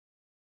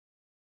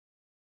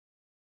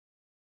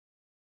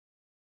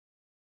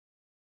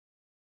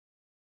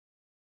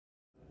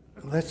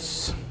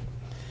let's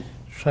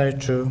try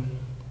to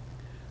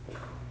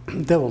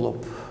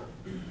develop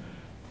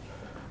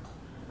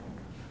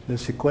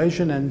this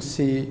equation and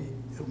see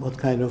what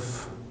kind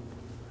of,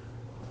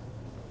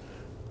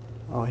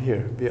 oh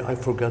here, I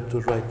forgot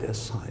to write the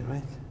sign,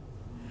 right?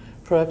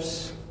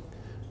 Perhaps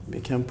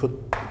we can put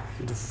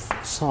the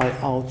psi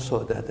out so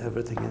that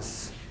everything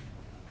is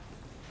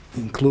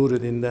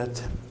included in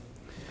that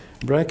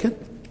bracket.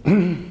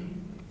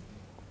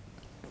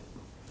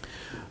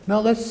 Now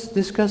let's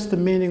discuss the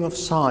meaning of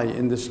psi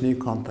in this new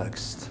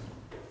context.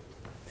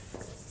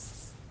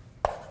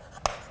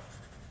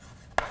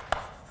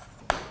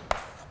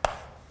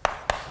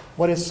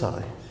 What is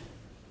psi?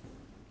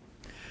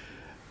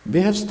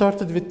 We have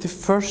started with the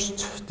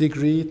first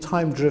degree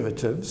time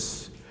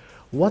derivatives.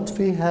 What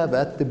we have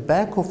at the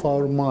back of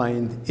our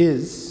mind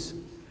is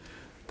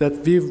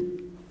that d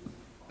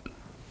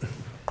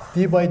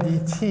by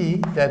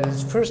dt, that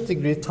is first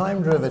degree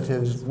time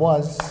derivatives,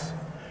 was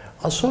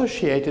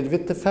associated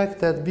with the fact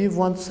that we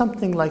want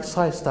something like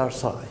psi star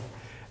psi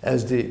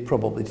as the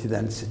probability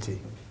density.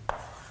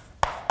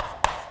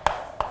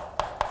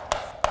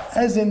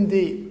 As in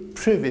the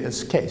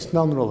previous case,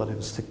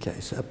 non-relativistic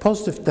case, a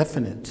positive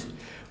definite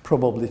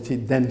probability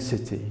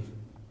density.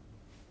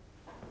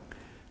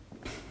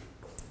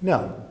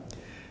 Now,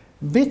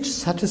 which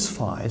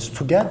satisfies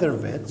together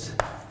with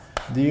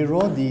d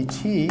rho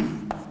dt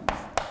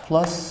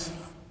plus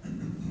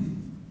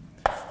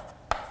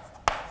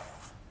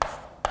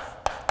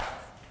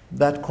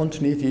that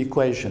continuity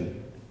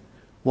equation.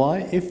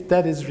 Why? If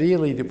that is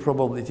really the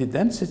probability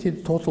density,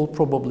 the total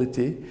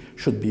probability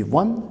should be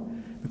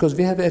 1, because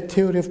we have a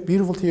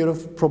beautiful theory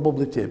of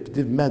probability,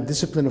 the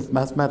discipline of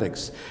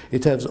mathematics.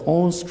 It has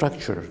own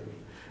structure,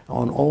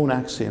 own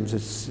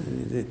axioms.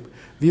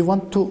 We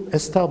want to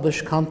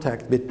establish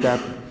contact with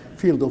that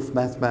field of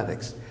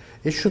mathematics.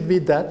 It should be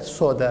that,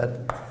 so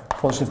that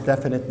positive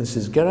definiteness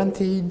is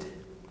guaranteed,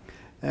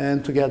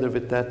 and together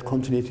with that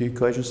continuity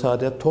equation, so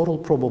that total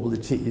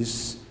probability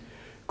is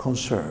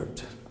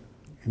conserved,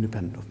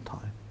 independent of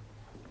time.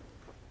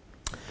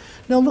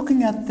 Now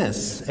looking at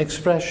this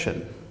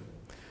expression,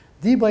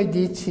 d by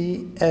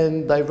dt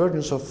and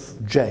divergence of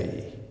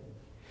j.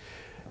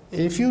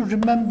 If you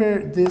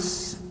remember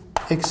this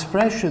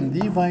expression,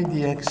 d by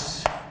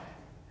dx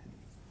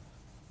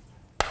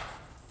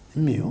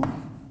mu,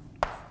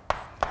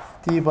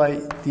 d by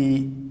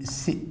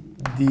dc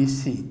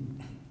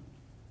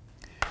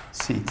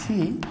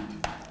ct,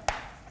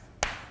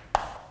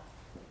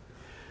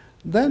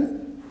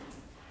 then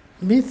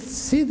we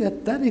see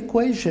that that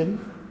equation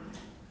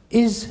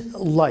is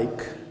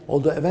like,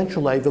 although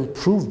eventually I will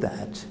prove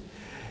that,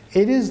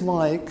 it is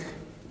like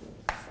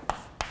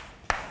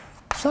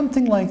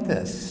something like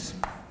this.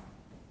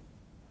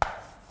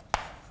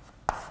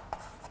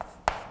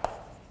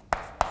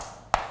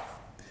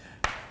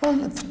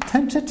 Well,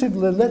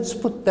 tentatively, let's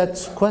put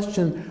that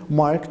question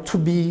mark to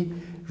be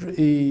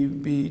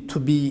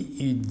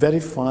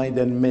verified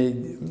and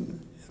made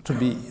to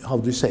be, how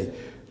do you say,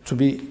 to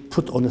be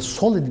put on a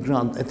solid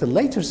ground at a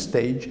later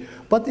stage,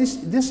 but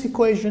this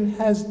equation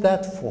has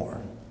that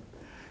form.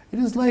 It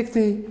is like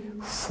the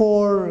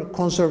four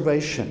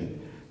conservation,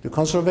 the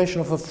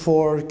conservation of a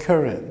four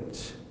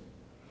current.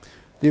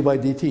 d by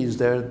dt is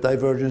there,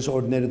 divergence,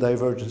 ordinary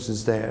divergence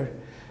is there,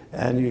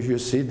 and if you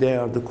see, they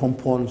are the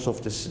components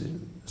of this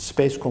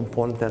space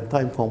component and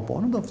time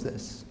component of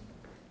this.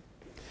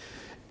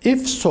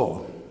 If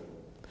so,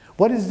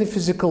 what is the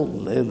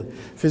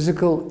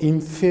physical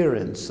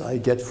inference I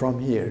get from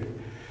here?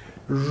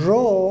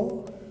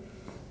 Rho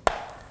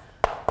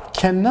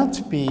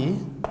cannot be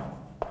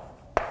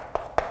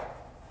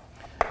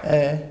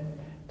a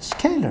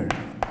scalar.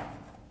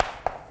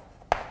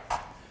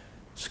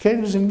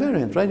 Scalar is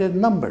invariant, right? A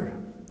number.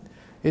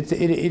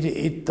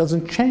 It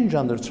doesn't change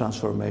under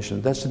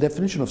transformation. That's the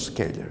definition of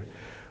scalar.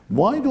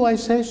 Why do I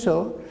say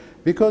so?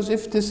 Because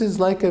if this is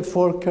like a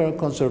four-current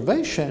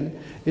conservation,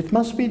 it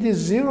must be the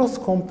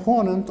zeroth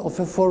component of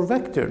a four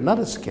vector, not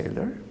a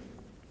scalar.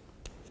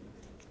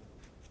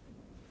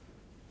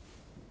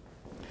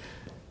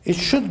 It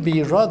should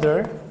be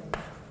rather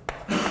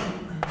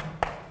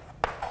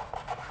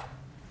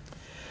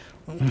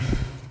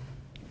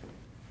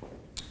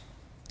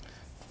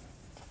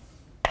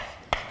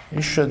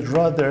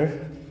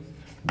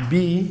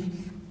be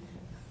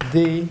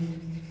the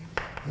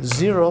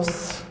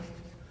zeroth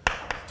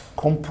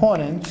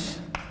component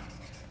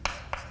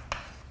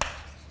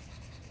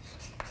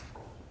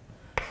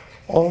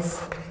of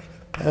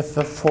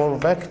a four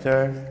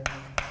vector.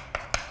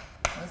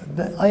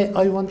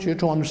 I want you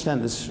to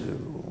understand this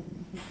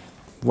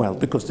well,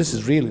 because this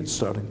is really the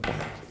starting point.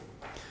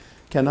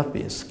 Cannot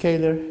be a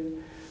scalar,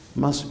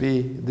 must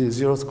be the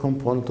zeroth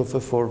component of a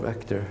four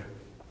vector.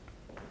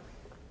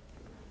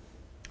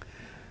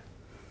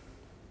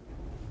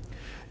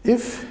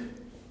 If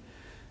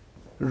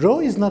rho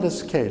is not a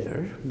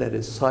scalar, that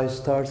is psi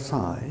star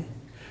psi,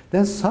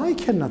 then psi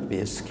cannot be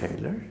a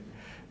scalar,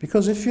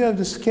 because if you have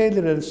the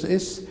scalar as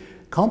its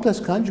complex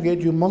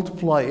conjugate, you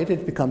multiply it,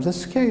 it becomes a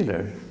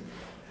scalar.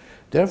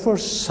 Therefore,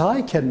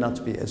 psi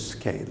cannot be a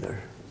scalar.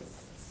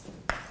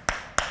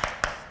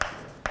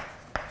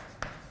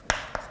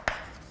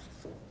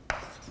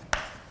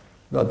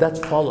 No, that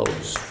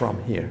follows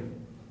from here.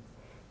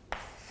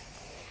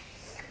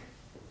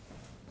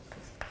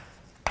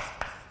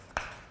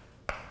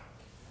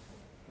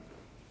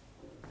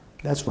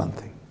 That's one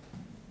thing.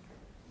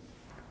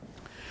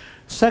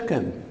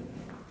 Second,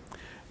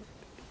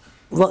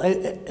 well,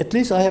 at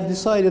least I have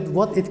decided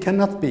what it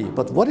cannot be,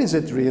 but what is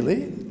it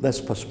really?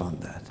 Let's postpone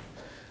that.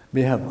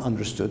 We have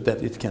understood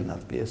that it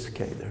cannot be a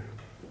scalar.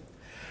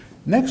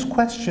 Next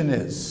question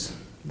is,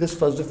 this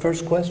was the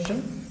first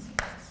question.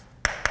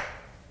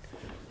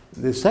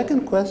 The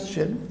second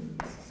question,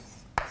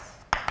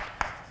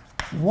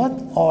 what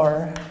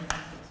are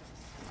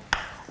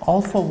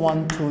alpha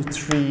 1, 2,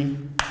 3,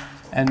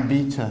 and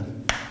beta?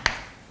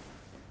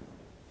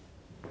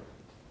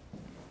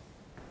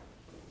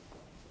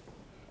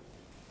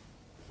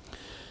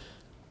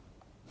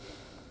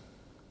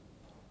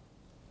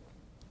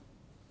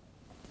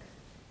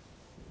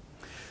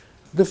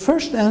 The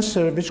first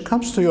answer which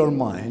comes to your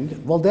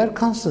mind, well, they're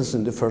constants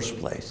in the first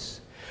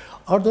place.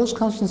 Are those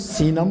constants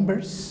C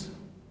numbers?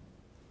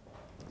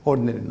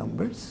 Ordinary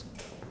numbers?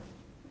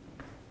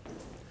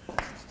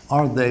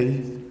 Are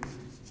they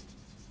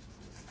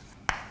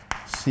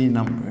C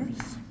numbers?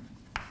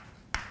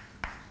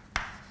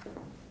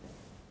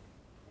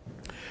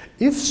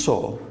 If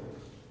so,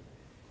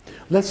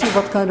 let's see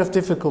what kind of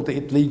difficulty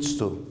it leads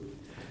to.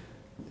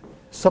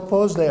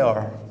 Suppose they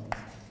are.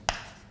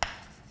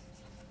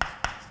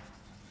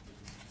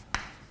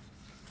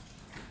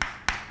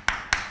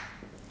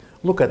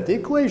 Look at the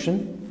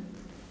equation.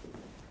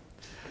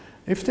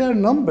 If they are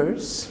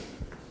numbers,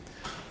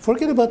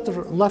 forget about the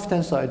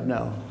left-hand side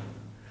now.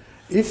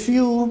 If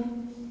you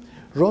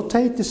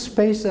rotate the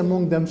space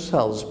among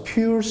themselves,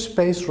 pure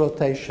space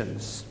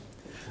rotations,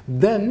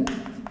 then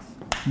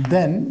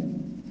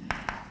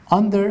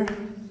under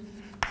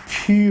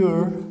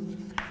pure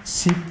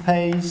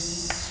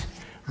space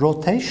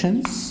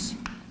rotations,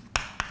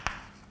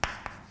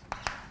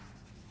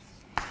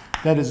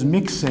 that is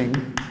mixing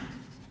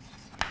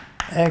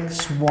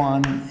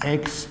x1,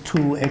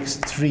 x2,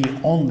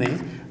 x3 only,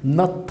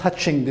 not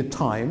touching the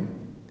time,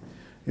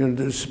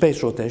 the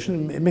space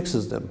rotation, it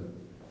mixes them.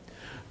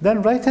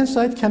 Then right-hand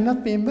side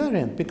cannot be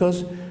invariant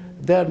because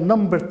they are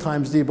number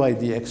times d by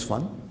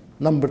dx1,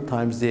 number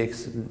times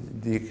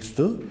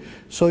dx2,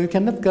 so you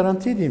cannot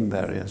guarantee the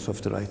invariance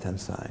of the right-hand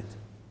side.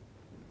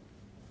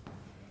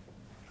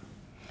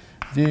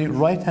 The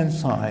right-hand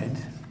side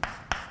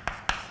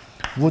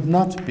would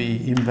not be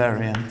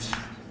invariant,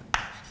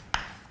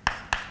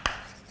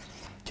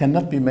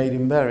 cannot be made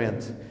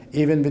invariant,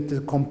 even with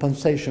the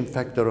compensation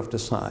factor of the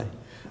psi,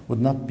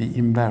 would not be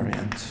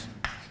invariant.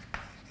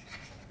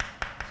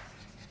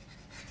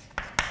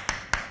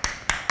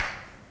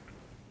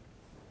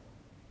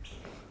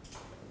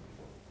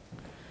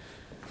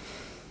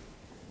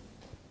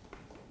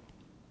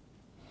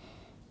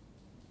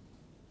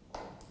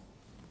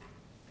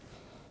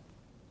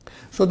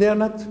 So they are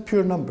not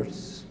pure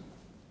numbers.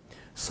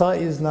 Psi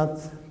is not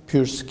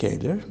pure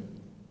scalar.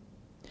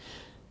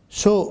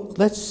 So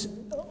let's,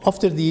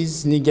 after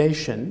these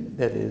negation,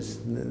 that is,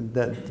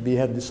 that we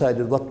have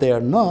decided what they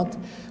are not,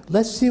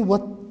 let's see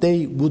what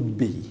they would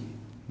be,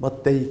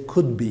 what they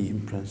could be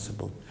in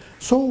principle.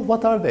 So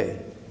what are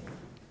they?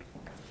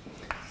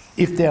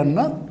 If they are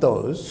not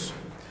those,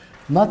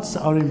 nots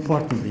are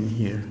important in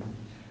here.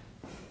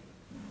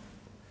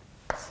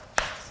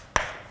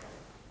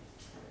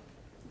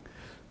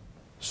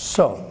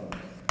 So,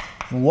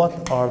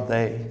 what are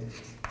they?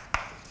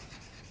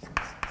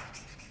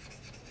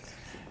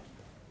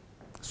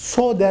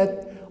 So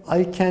that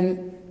I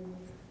can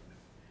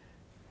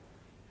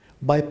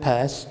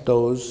bypass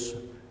those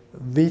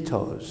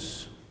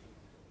vetoes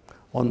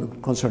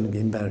on concerning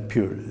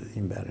pure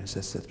invariance,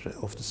 etc.,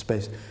 of the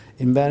space,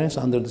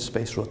 invariance under the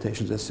space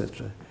rotations,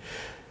 etc.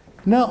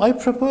 Now, I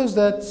propose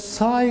that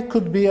psi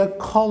could be a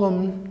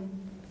column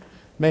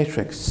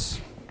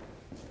matrix.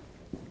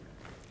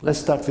 Let's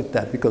start with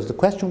that, because the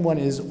question one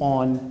is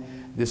on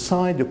the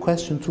psi, the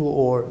question two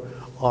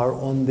are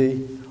on the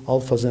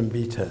alphas and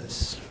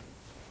betas.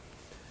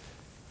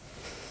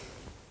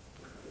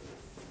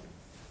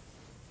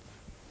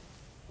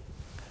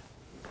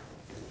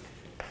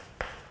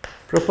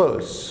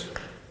 Propose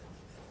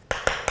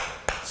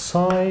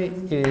psi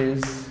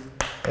is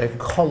a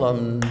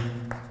column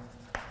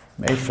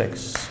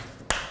matrix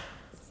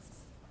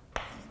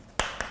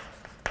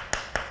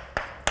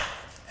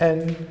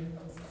n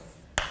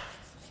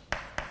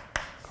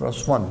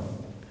cross 1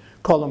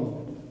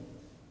 column,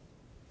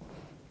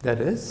 that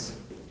is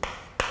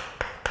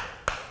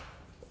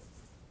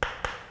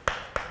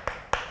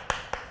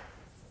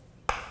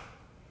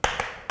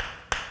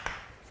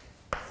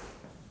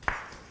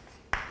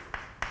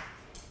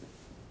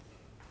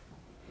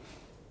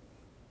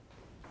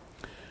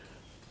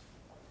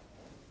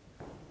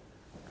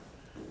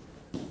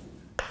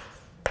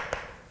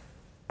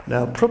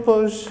now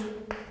proposal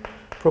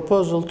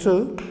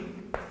 2,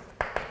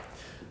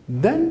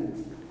 then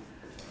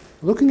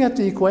looking at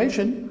the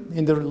equation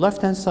in the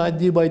left-hand side,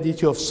 d by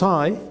dt of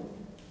psi,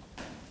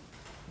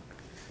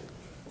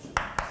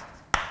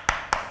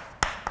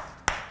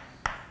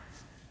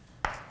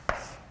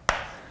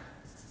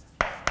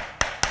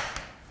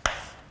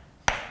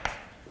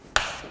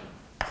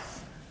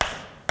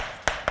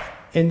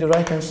 In the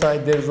right-hand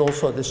side, there is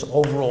also this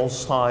overall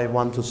psi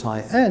 1 to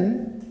psi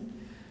n.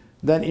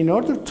 Then in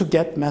order to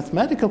get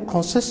mathematical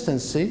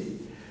consistency,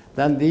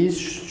 then these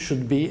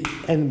should be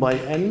n by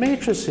n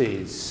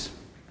matrices.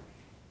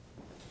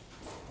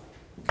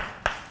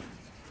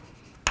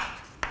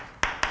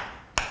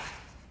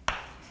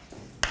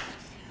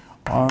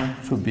 Are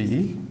to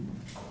be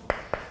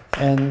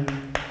n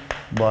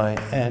by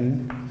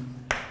n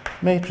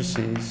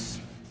matrices.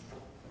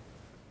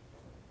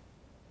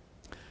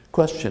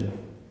 Question: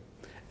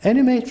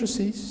 any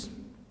matrices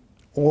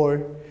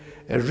or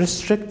a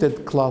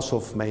restricted class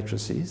of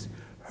matrices,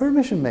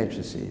 Hermitian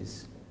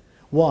matrices.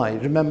 Why?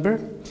 Remember,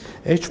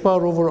 h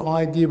bar over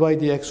I d by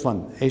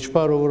dx1, h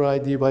bar over I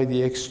d by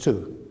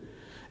dx2,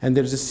 and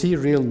there's a c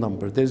real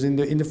number. There's in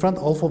the front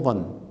alpha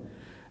 1.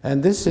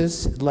 And this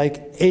is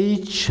like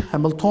H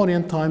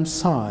Hamiltonian times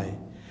psi.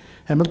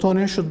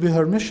 Hamiltonian should be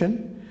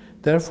Hermitian.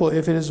 Therefore,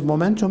 if it is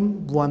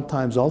momentum 1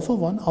 times alpha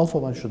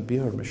 1 should be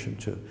Hermitian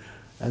too.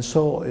 And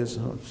so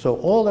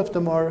all of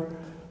them are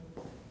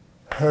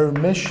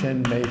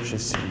Hermitian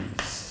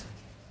matrices.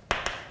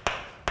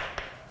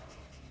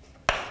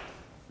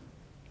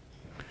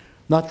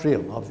 Not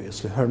real,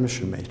 obviously,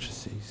 Hermitian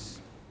matrices.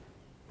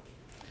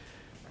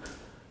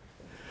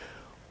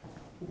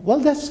 Well,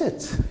 that's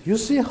it. You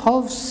see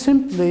how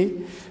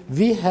simply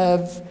we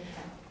have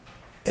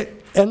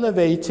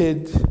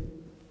elevated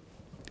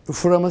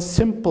from a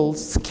simple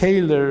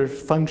scalar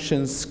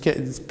functions,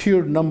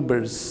 pure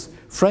numbers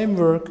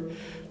framework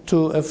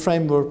to a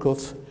framework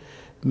of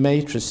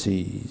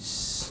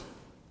matrices.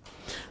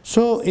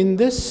 So in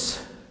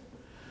this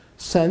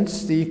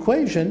sense, the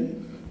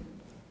equation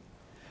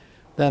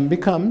then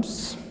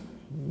becomes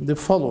the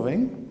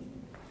following: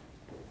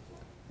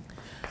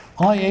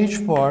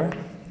 IH bar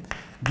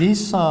d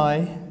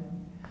psi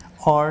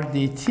r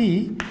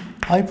dt.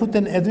 I put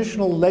an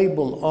additional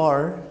label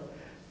r.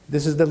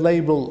 This is the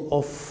label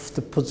of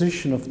the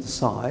position of the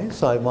psi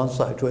 1,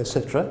 psi 2,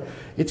 etc.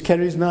 It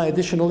carries now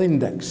additional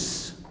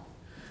index,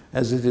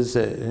 as it is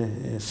a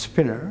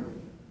spinor,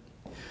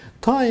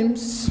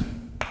 times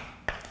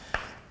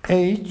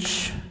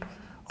h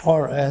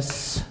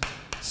rs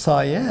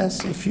psi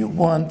s, if you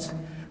want,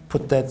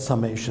 put that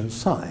summation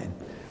sign.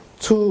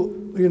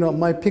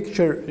 My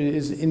picture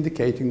is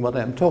indicating what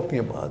I'm talking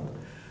about.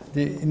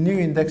 The new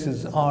index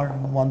is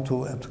R1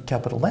 to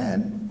capital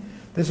N.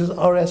 This is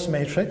RS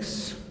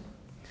matrix,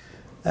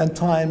 and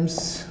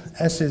times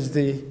S is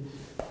the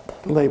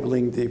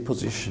labeling the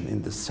position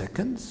in the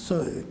second.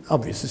 So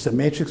obviously it's a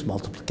matrix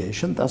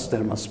multiplication, thus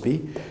there must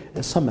be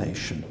a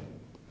summation.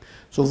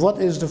 So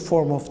what is the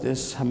form of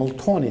this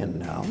Hamiltonian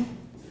now?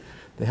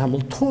 The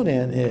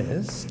Hamiltonian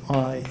is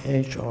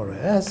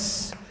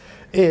IHRS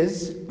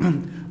is,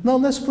 now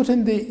let's put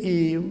in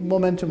the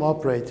momentum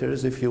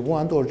operators if you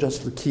want, or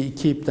just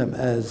keep them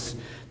as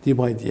d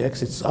by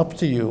dx, it's up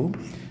to you.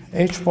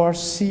 H bar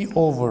c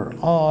over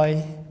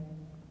I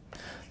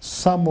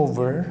sum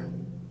over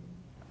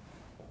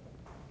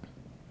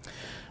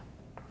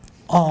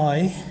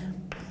I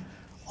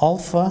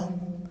alpha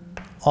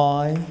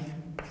I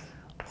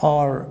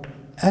r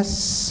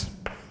s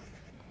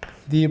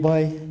d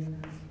by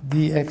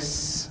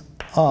dx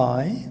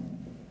I.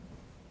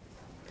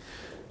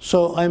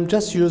 So I'm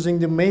just using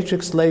the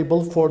matrix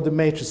label for the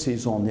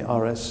matrices only,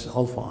 RS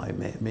alpha I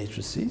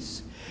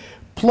matrices,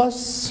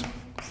 plus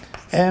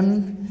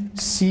m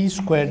c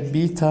squared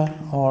beta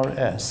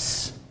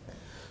rs.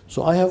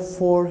 So I have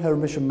 4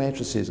 Hermitian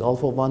matrices,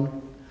 alpha 1,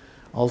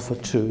 alpha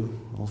 2,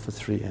 alpha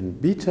 3,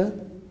 and beta.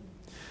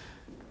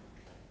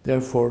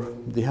 Therefore,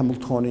 the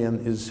Hamiltonian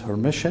is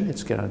Hermitian,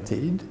 it's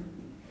guaranteed.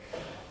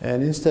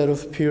 And instead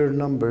of pure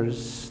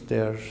numbers,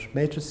 they're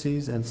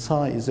matrices, and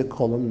psi is a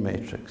column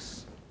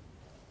matrix.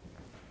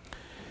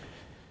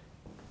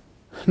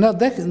 Now,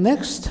 the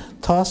next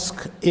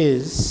task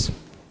is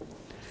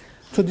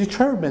to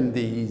determine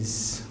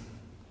these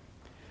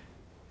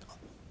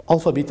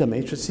alpha beta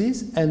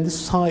matrices and the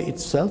psi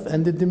itself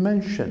and the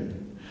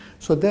dimension.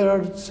 So there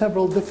are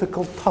several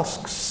difficult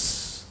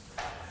tasks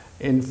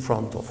in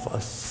front of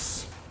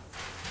us.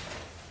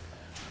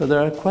 So there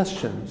are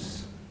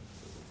questions.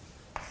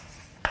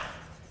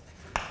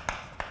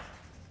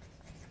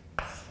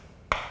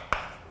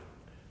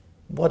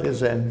 What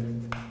is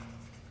n?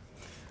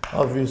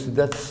 Obviously,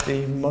 that's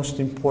the most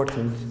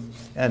important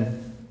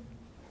n.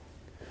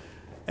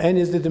 N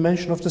is the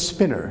dimension of the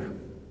spinor.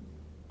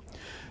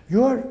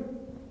 The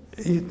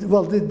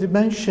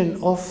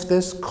dimension of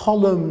this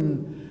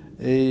column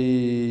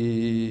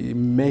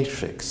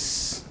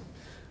matrix.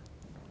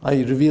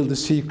 I reveal the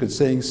secret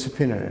saying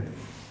spinor.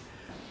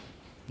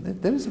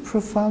 There is a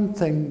profound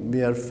thing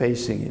we are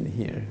facing in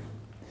here.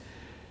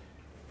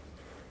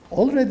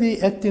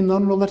 Already at the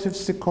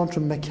non-relativistic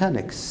quantum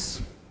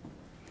mechanics,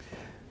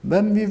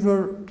 when we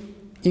were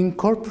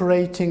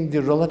incorporating the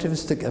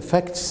relativistic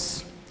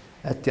effects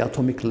at the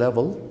atomic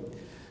level,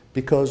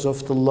 because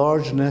of the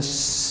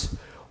largeness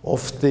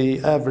of the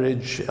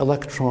average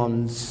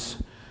electron's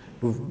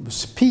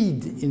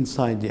speed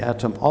inside the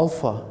atom,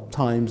 alpha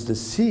times the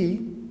c,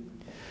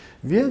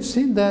 we have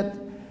seen that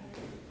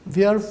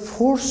we are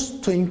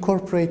forced to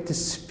incorporate the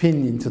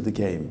spin into the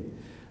game.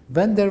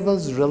 When there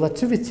was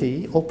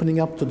relativity opening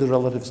up to the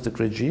relativistic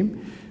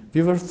regime,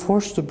 we were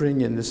forced to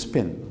bring in the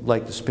spin,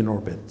 like the spin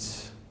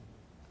orbit,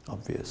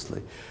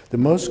 obviously. The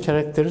most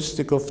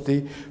characteristic of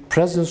the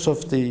presence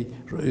of the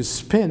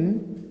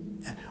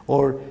spin,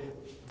 or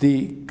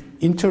the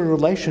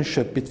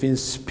interrelationship between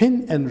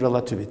spin and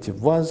relativity,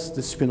 was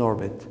the spin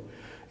orbit.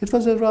 It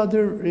was a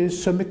rather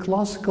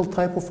semi-classical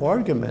type of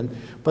argument,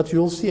 but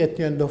you'll see at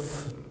the end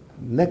of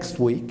next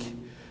week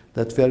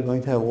that we are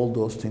going to have all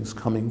those things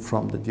coming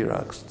from the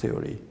Dirac's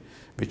theory,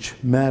 which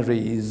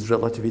marries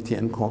relativity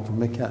and quantum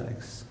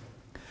mechanics.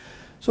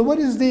 So what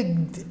is the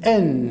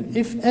n?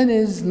 If n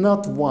is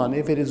not 1,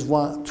 if it is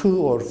 1,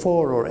 2 or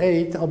 4 or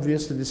 8,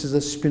 obviously this is a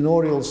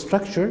spinorial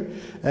structure,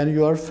 and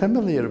you are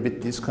familiar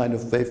with this kind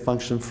of wave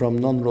function from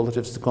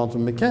non-relativistic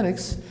quantum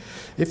mechanics.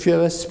 If you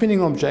have a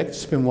spinning object,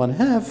 spin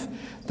 1/2,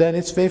 then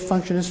its wave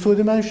function is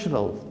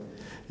two-dimensional.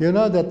 You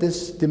know that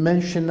this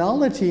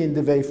dimensionality in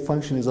the wave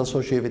function is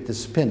associated with the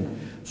spin.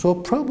 So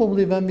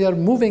probably when we are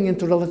moving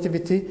into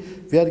relativity,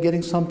 we are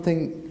getting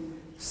something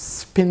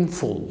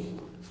spinful,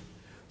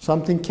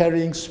 something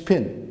carrying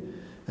spin.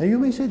 And you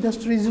may say that's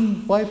the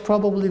reason why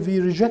probably we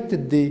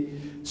rejected the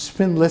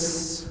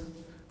spinless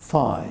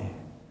phi.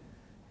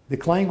 The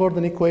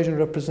Klein-Gordon equation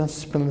represents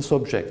a spinless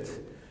object.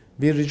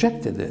 We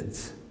rejected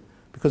it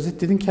because it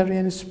didn't carry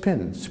any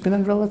spin. Spin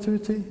and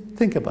relativity,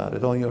 think about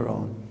it on your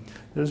own.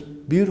 There's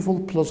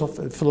beautiful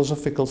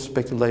philosophical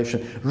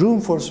speculation, room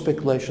for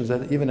speculations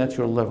even at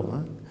your level.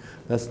 Huh?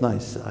 That's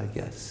nice, I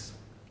guess.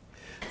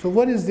 So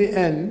what is the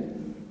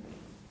n?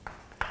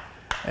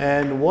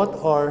 And what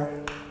are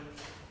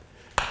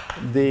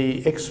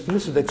the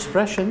explicit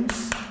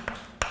expressions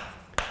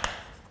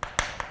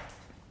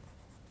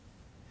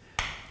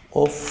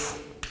of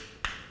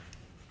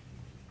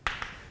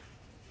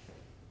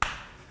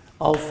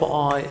alpha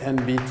I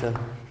and beta?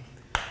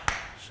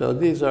 So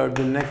these are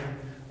the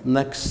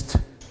next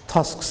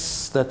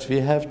tasks that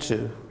we have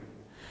to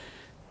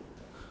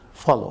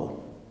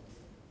follow.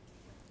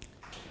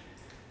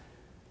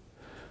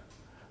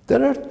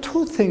 There are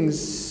two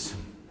things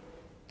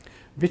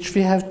which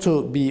we have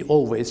to be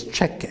always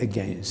check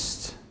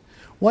against.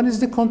 One is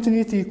the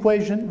continuity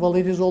equation. Well,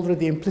 it is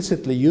already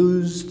implicitly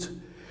used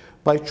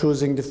by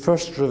choosing the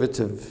first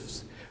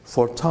derivatives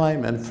for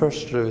time and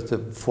first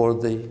derivative for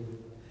the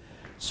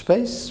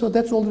space, so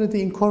that's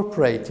already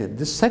incorporated.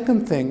 The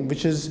second thing,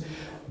 which is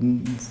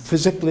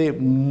physically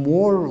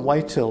more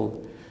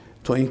vital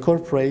to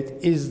incorporate,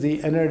 is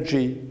the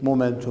energy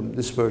momentum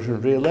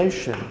dispersion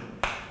relation.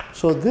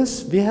 So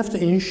this, we have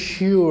to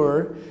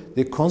ensure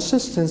the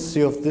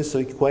consistency of this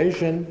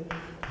equation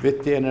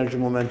with the energy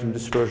momentum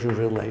dispersion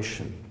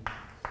relation.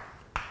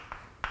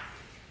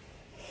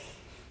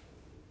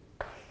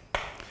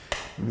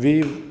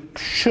 We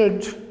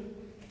should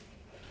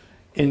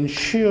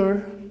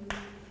ensure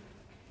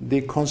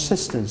the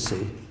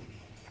consistency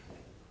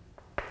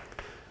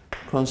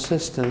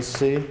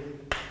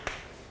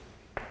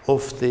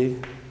of the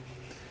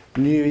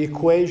new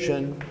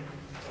equation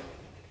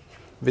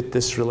with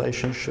this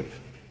relationship.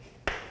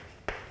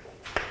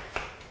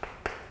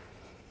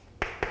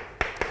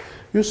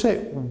 You say,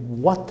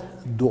 what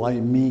do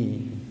I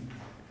mean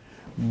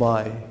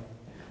by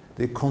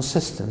the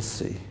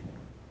consistency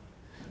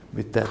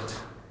with that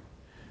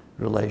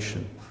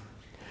relation?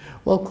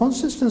 Well,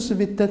 consistency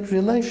with that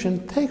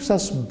relation takes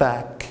us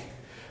back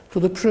to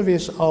the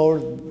previous hour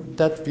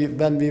that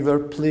when we were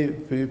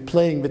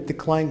playing with the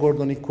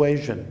Klein-Gordon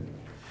equation.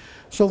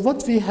 So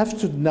what we have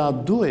to now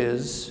do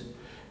is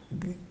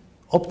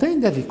obtain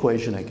that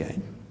equation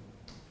again,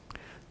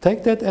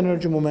 take that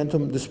energy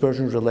momentum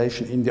dispersion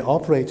relation in the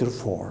operator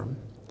form,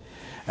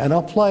 and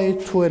apply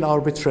it to an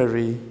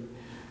arbitrary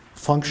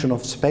function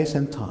of space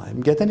and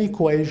time, get an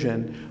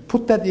equation,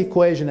 put that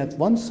equation at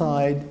one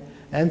side,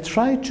 and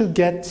try to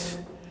get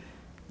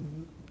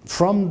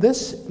from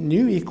this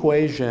new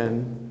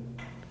equation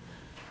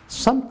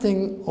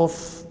something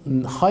of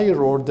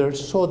higher order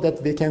so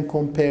that we can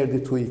compare the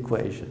two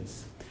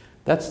equations.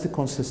 That's the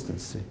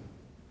consistency.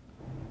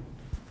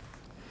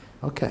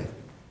 Okay.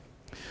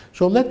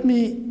 So let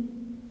me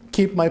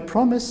keep my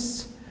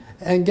promise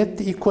and get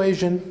the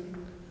equation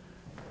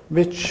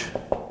which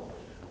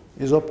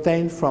is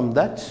obtained from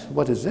that.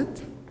 What is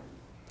it?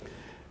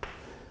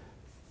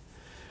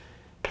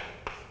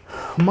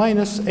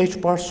 Minus h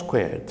bar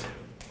squared,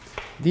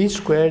 d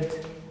squared,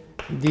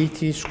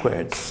 dt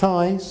squared.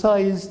 Psi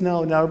is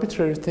now an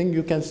arbitrary thing.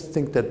 You can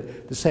think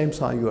that the same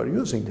sign you are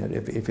using there,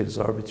 if it is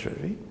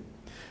arbitrary,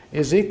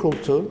 is equal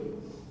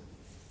to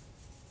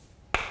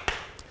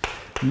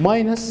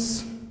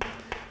minus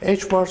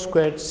h bar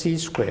squared c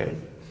squared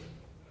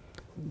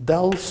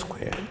del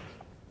squared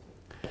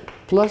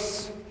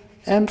plus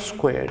m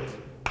squared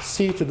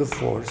c to the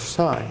 4th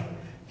psi.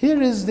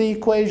 Here is the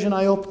equation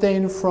I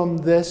obtained from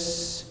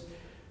this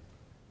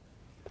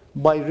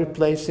by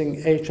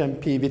replacing h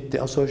and p with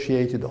the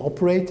associated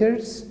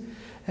operators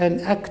and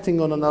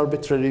acting on an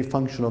arbitrary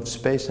function of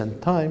space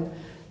and time.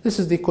 This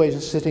is the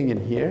equation sitting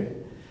in here.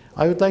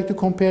 I would like to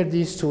compare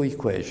these two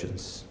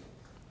equations.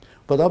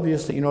 But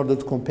obviously, in order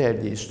to compare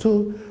these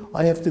two,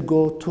 I have to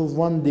go to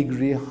 1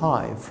 degree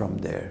high from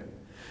there.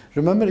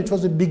 Remember, it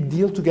was a big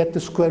deal to get the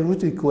square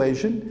root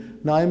equation.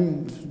 Now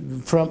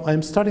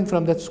I'm starting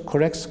from that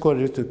correct square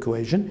root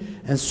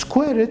equation and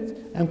square it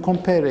and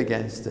compare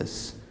against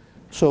this.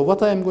 So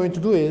what I am going to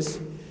do is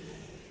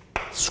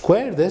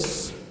square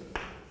this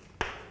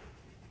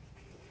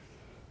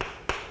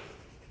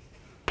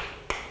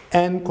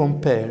and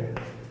compare.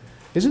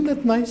 Isn't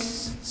that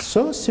nice?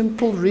 So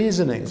simple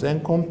reasonings,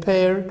 and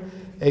compare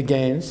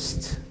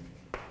against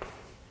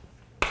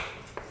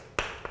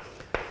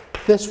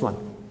this one.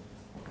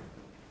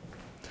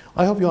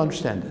 I hope you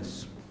understand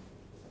this.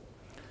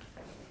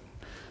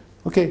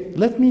 Okay,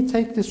 let me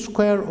take the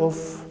square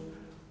of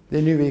the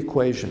new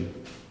equation.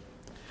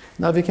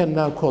 Now we can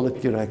now call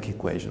it Dirac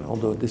equation,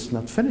 although this is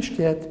not finished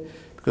yet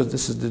because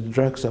this is the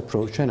Dirac's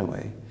approach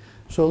anyway.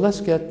 So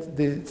let's get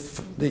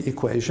the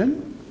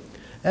equation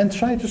and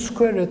try to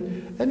square it.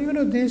 And you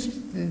know,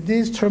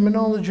 these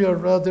terminology are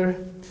rather,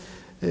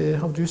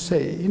 how do you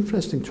say,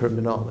 interesting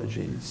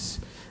terminologies.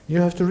 You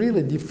have to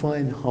really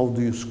define how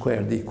do you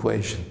square the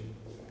equation.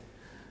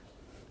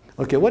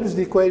 Okay, what is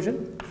the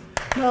equation?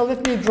 Now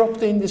let me drop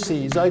the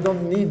indices. I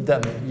don't need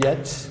them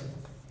yet.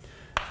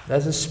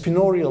 There's a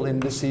spinorial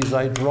indices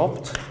I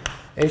dropped.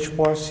 H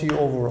bar C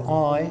over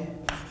I,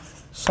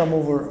 sum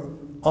over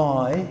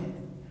I,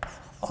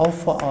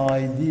 alpha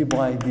I d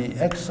by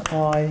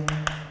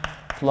dxi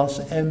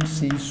plus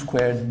mc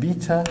squared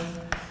beta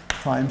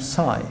times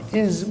psi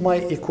is my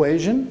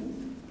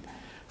equation.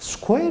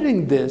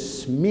 Squaring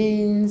this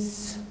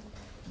means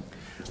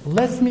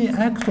let me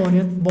act on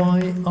it by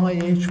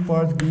IH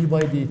bar d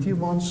by dt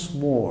once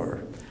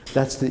more.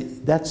 That's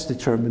the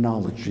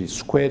terminology.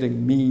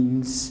 Squaring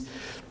means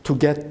to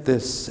get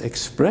this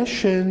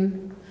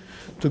expression,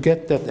 to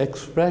get that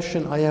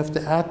expression, I have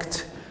to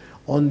act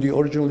on the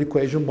original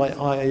equation by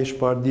IH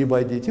bar d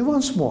by dt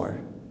once more.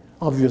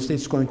 Obviously,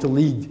 it's going to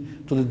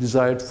lead to the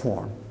desired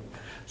form.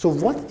 So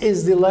what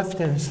is the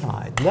left-hand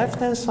side?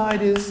 Left-hand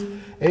side is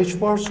h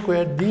bar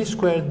squared d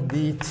squared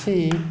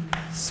dt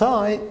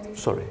psi,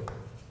 sorry.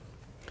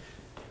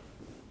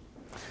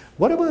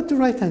 What about the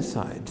right-hand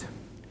side?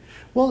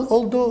 Well,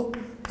 although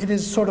it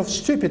is sort of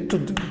stupid to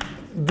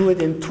do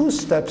it in 2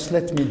 steps,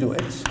 let me do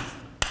it.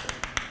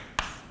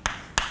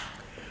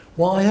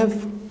 Well, I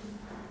have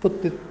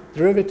put the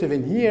derivative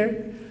in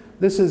here.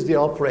 This is the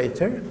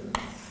operator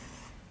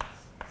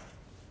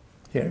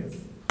here.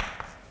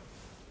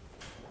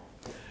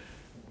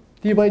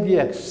 D by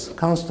dx,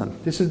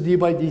 constant. This is d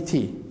by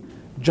dt.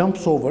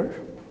 Jumps over.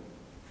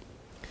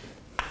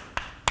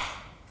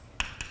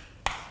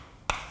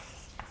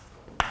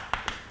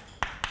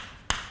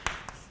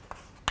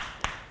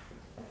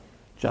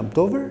 Jumped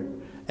over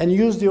and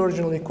use the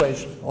original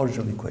equation.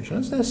 Original equation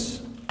is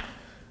this.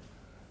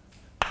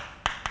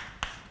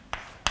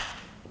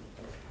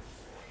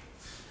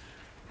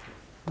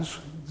 The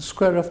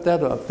square of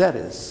that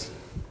is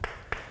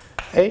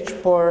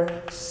h bar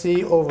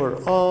c over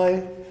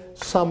I,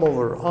 sum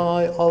over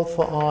I,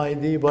 alpha I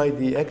d by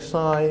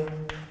dxi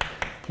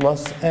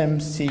plus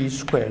mc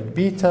squared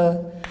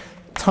beta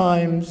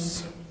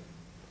times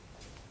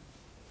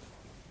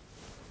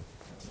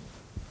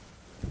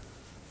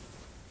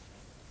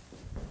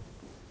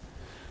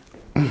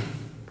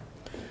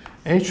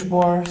h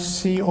bar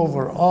c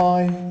over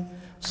I,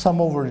 sum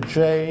over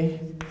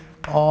j,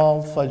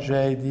 alpha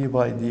j d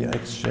by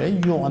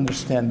dxj. You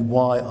understand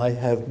why I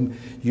have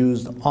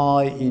used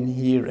I in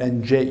here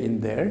and j in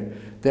there.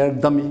 They are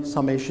dummy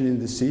summation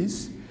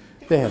indices.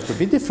 They have to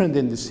be different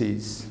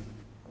indices.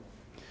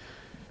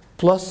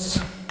 Plus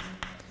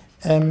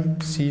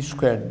mc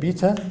squared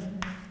beta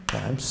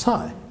times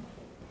psi.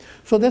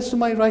 So that's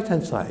my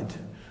right-hand side.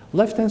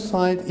 Left-hand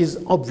side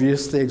is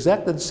obviously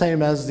exactly the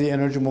same as the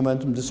energy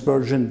momentum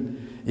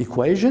dispersion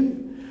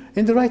equation.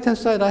 In the right-hand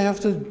side, I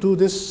have to do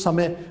this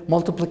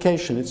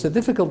multiplication. It's a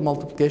difficult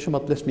multiplication,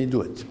 but let me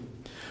do it.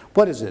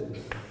 What is it?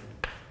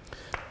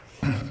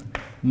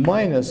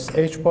 Minus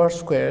h bar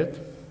squared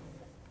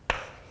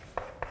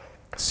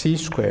c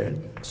squared,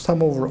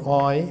 sum over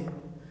I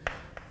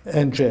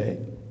and j,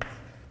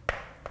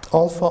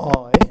 alpha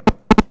I,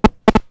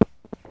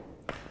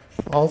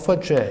 alpha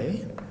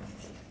j,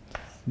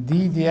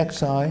 d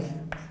dxi,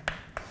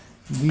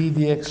 d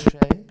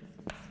dxj,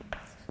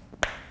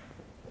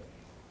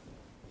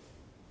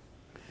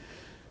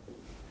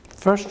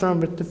 first term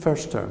with the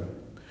first term.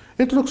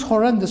 It looks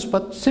horrendous,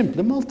 but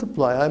simply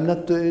multiply. I'm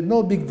not,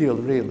 no big deal,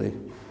 really.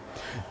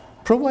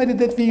 Provided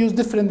that we use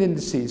different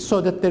indices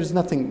so that there's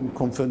nothing,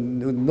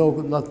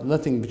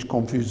 nothing which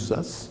confuses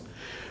us.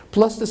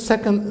 Plus the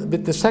second,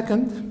 with the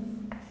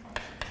second,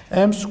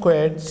 m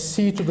squared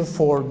c to the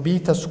 4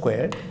 beta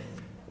squared.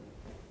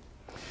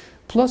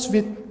 Plus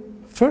with,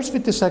 first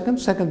with the second,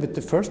 second with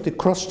the first, the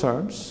cross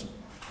terms.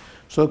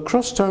 So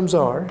cross terms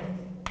are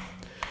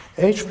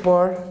h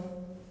bar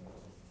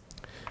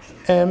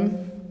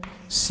m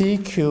c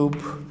cube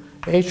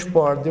h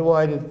bar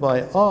divided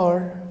by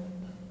r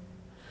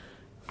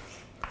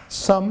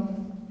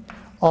sum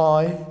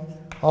I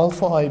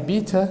alpha I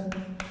beta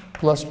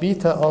plus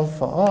beta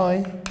alpha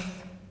I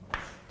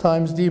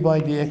times d by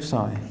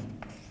dxi.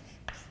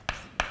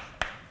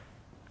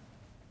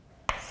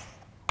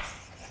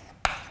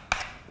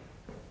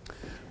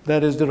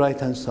 That is the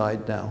right-hand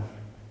side now.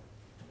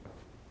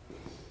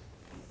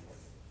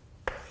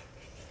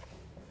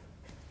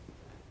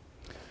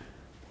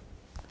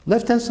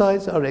 Left-hand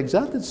sides are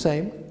exactly the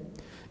same.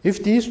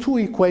 If these two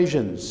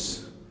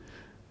equations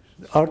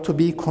are to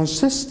be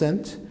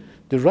consistent,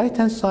 the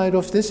right-hand side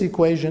of this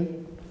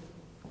equation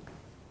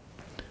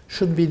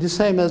should be the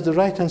same as the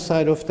right-hand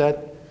side of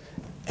that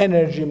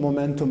energy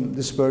momentum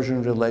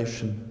dispersion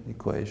relation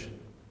equation.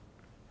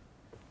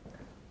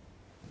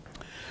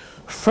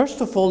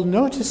 First of all,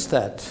 notice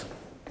that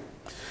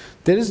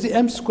there is the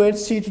m squared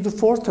c to the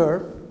fourth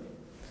term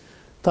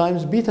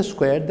times beta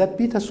squared. That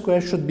beta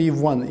squared should be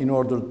 1 in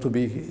order to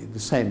be the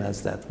same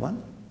as that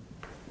one.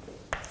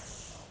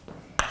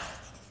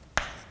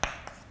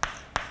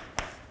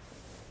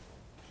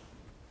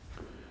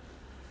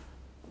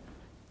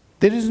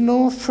 There is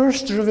no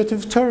first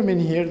derivative term in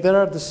here. There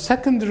are the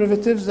second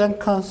derivatives and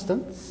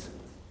constants.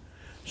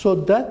 So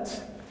that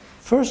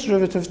first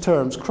derivative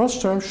terms,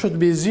 cross term, should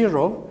be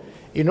 0.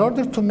 In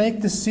order to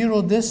make this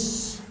 0,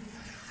 this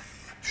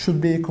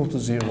should be equal to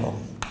 0.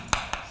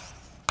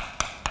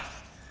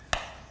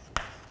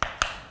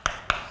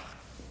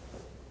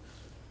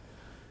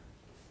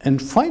 And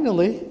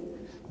finally,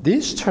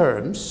 these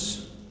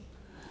terms,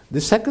 the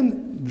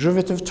second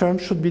derivative term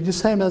should be the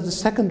same as the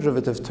second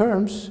derivative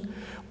terms,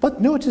 but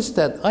notice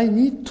that I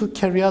need to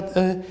carry out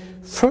a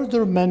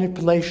further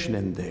manipulation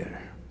in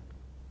there.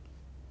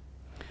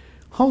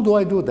 How do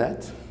I do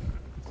that?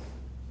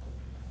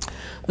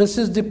 This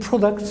is the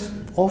product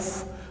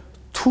of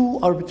two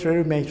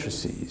arbitrary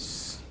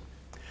matrices.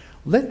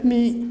 Let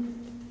me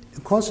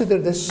consider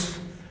this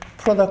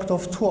product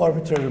of two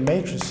arbitrary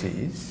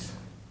matrices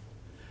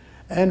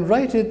and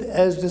write it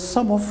as the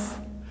sum of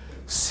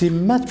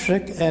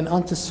symmetric and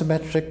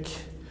antisymmetric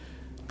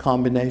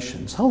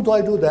combinations. How do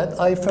I do that?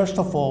 I first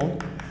of all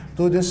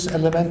do this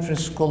elementary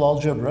school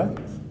algebra.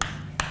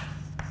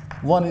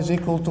 1 is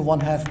equal to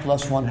 1/2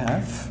 plus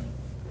 1/2.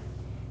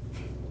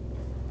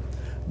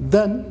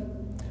 Then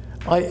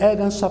I add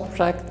and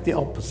subtract the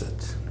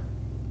opposite.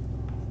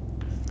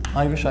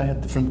 I wish I had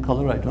different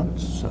color, I don't.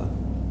 So.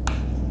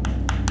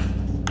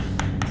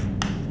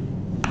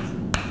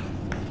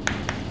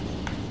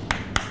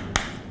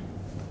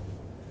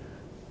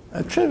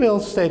 A trivial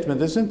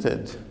statement, isn't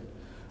it?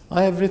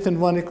 I have written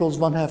 1 equals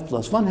 1/2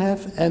 plus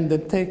 1/2, and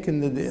then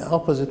taken the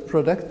opposite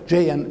product,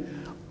 j and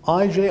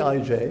ij,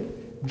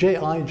 ji,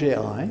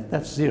 ji,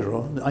 that's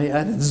 0. I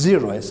added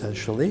 0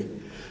 essentially.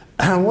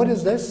 And what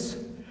is this?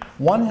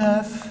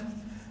 1/2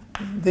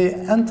 the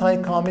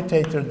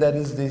anti-commutator, that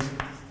is the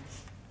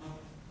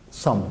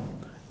sum,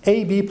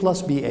 AB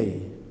plus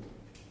BA.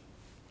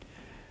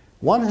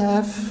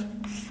 1/2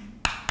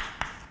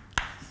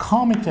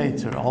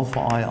 commutator alpha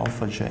I,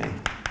 alpha j.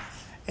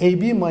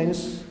 AB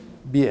minus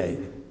BA.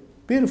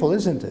 Beautiful,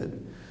 isn't it?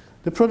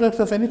 The product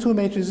of any two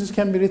matrices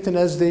can be written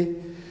as the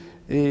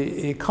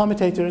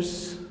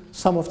commutators,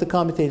 sum of the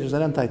commutators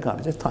and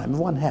anti-commutators times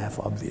 1/2,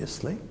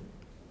 obviously.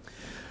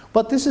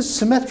 But this is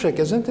symmetric,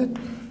 isn't it?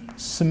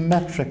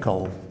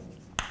 Symmetrical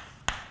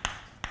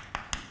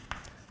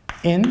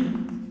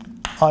in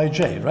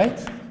ij, right?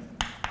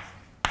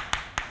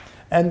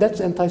 And that's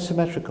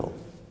anti-symmetrical.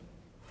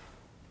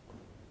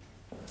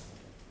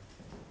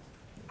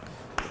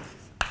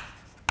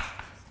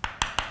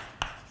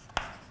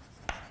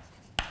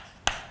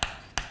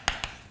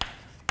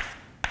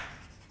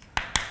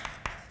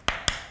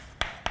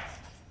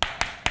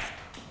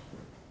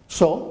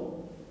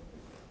 So,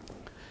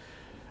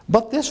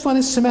 but this one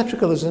is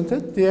symmetrical, isn't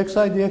it? The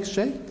xi,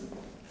 dxj.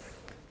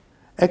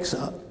 X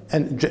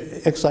and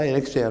xi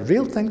and xj are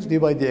real things, d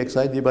by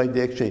dxi, d by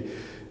dxj.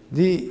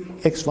 The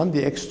x1,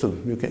 the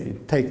x2, you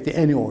can take the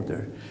any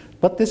order.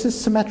 But this is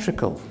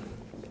symmetrical.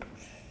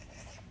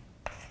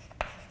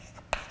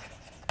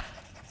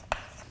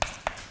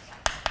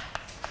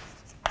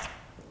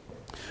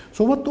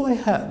 So what do I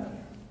have?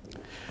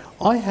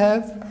 I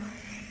have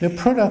the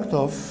product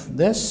of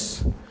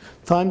this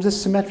times a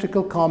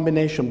symmetrical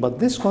combination, but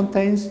this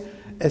contains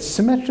a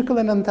symmetrical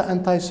and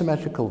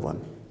anti-symmetrical one.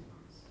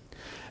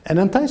 An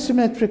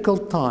anti-symmetrical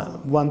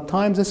one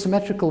times a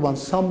symmetrical one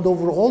summed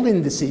over all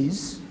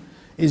indices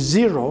is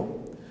 0,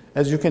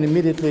 as you can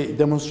immediately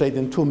demonstrate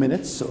in 2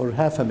 minutes or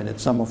half a minute,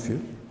 some of you.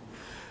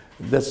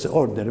 That's the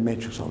ordinary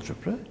matrix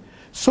algebra.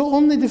 So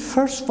only the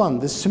first one,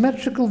 the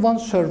symmetrical one,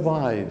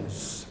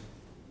 survives.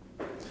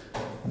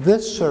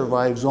 This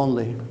survives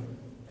only.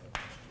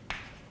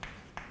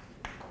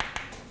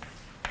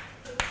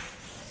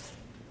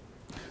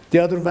 The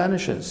other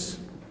vanishes.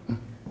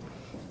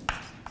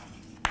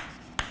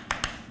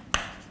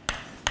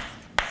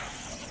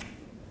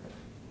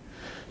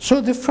 So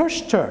the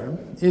first term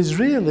is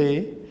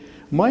really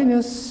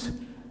minus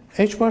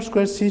h bar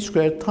squared c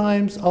squared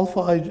times alpha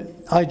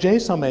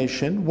ij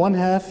summation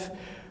 1/2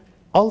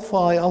 alpha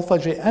I alpha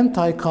j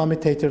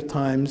anti-commutator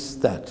times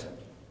that.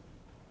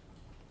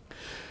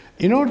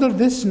 In order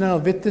this now,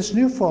 with this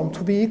new form,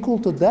 to be equal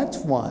to that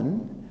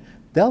one,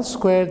 del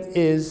squared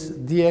is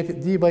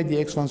d by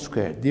dx1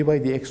 squared, d by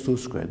dx2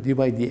 squared, d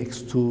by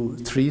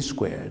dx3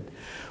 squared.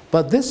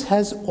 But this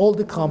has all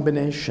the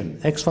combination,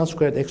 x1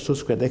 squared, x2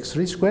 squared,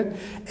 x3 squared,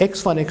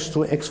 x1,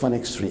 x2, x1,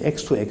 x3,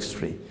 x2,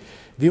 x3.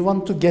 We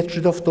want to get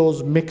rid of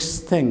those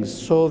mixed things.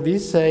 So we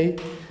say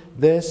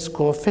this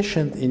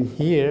coefficient in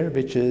here,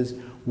 which is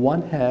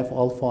 1/2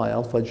 alpha I,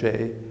 alpha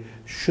j,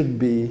 should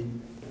be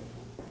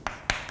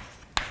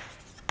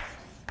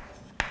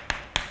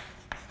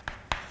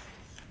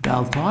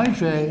delta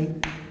ij.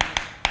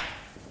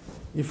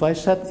 If I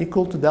set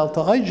equal to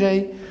delta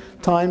ij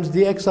times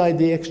dxi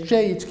dxj,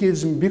 it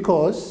gives me,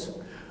 because,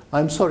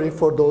 I'm sorry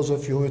for those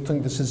of you who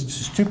think this is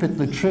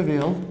stupidly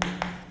trivial,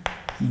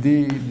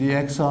 the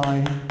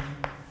dxi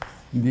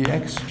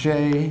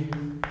dxj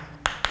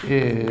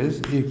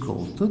is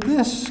equal to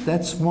this.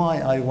 That's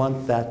why I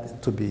want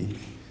that to be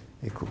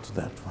equal to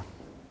that one.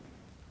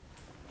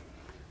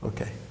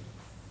 Okay.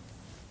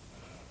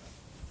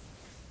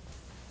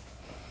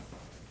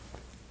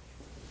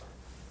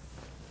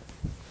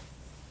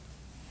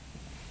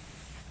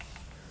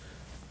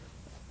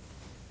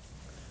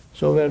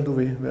 So where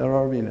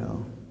are we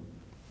now?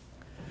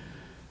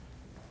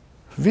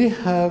 We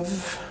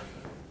have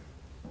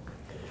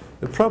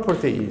the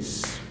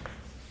properties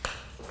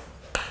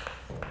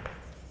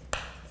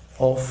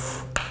of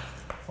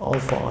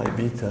alpha I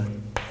beta.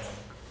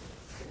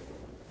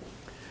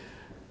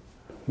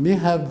 We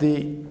have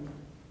they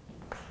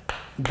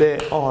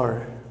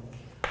are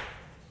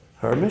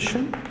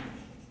Hermitian,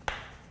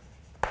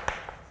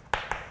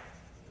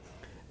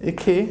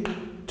 key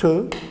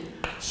to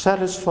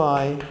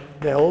satisfy,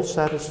 they all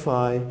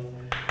satisfy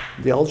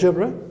the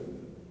algebra.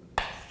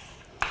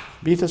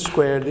 Beta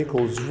squared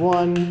equals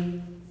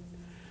 1.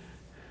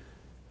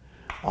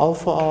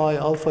 Alpha I,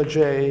 alpha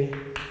j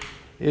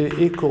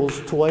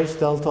equals twice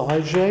delta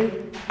ij.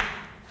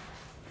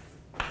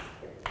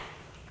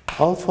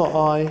 Alpha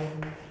I,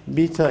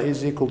 beta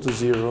is equal to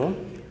 0.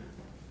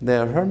 They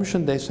are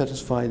Hermitian, they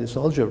satisfy this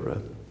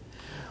algebra.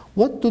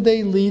 What do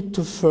they lead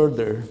to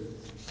further?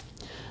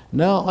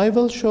 Now I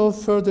will show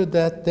further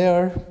that they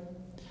are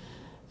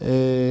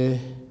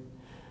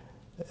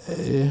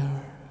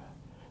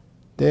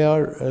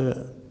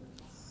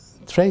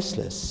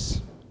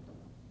traceless.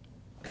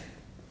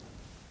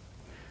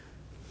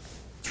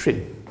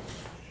 3.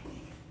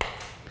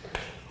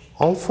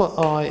 Alpha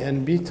I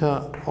and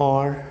beta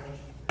are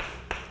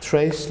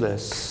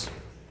traceless.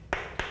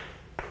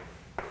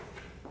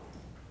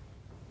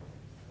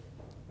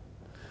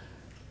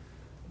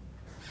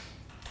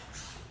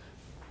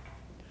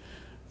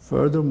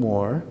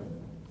 Furthermore,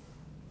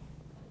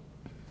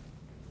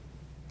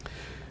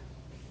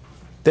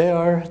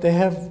 their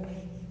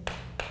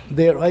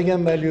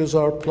eigenvalues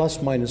are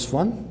plus minus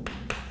 1.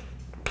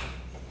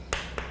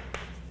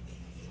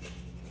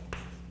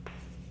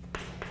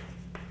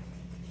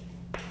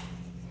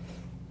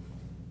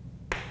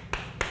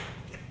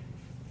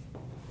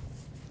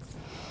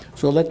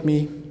 So let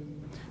me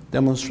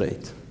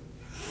demonstrate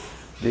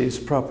these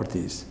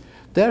properties.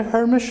 They're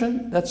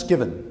Hermitian, that's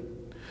given.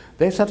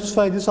 They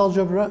satisfy this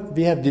algebra,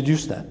 we have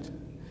deduced that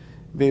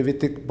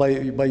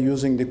by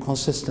using the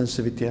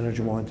consistency with the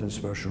energy moment and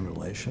dispersion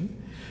relation.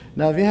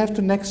 Now we have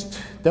to next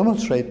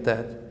demonstrate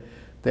that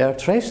they are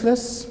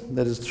traceless,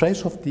 that is,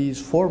 trace of these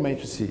 4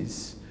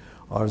 matrices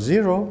are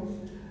 0,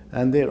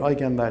 and their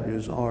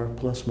eigenvalues are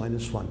plus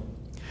minus 1.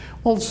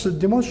 Also,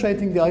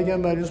 demonstrating the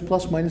eigenvalues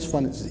plus minus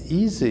 1 is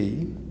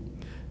easy,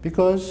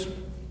 because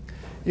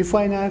if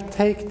I now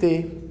take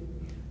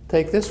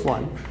this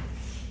one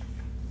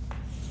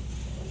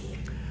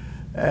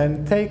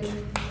and take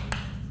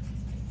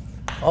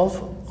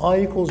alpha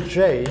I equals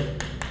j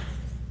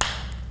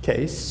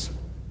case,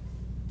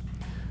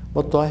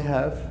 what do I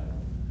have?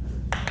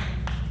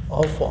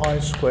 Alpha I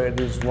squared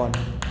is 1.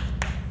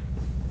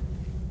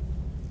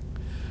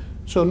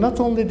 So not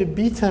only the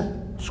beta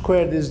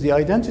squared is the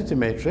identity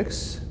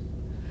matrix,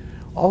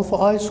 alpha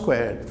I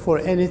squared for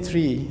any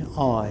 3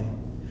 I,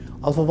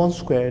 alpha 1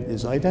 squared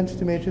is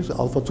identity matrix,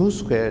 alpha 2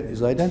 squared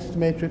is identity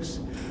matrix,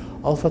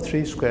 alpha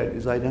 3 squared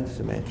is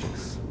identity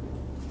matrix.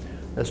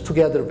 That's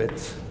together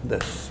with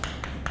this.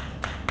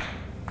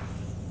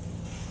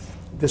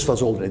 This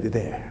was already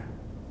there.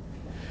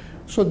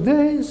 So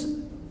these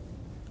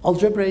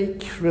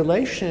algebraic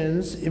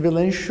relations will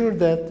ensure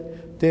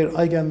that their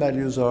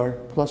eigenvalues are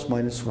plus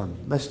minus 1.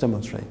 Let's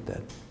demonstrate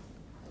that.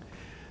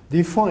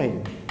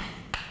 Define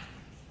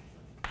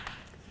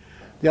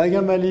the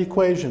eigenvalue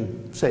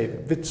equation, say,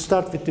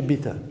 start with the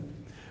beta.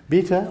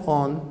 Beta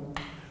on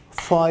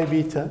phi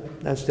beta,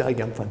 that's the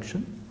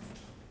eigenfunction,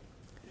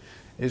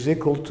 is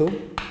equal to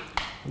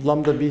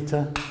lambda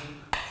beta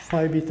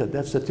phi beta.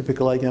 That's the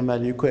typical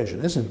eigenvalue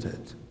equation, isn't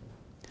it?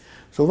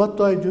 So what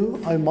do?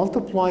 I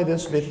multiply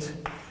this with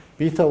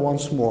beta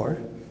once more.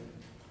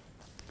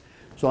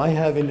 So I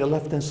have in the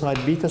left-hand side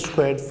beta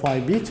squared phi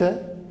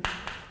beta,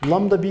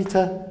 lambda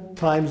beta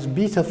times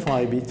beta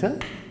phi beta.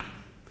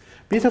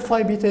 Beta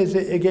phi beta is,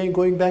 again,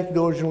 going back to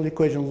the original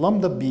equation,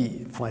 lambda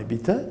b phi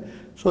beta.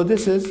 So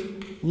this is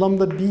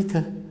lambda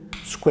beta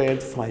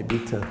squared phi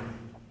beta.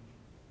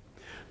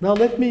 Now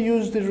let me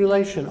use the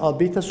relation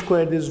beta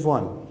squared is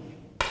 1.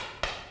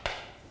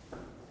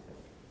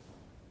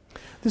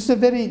 This is a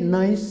very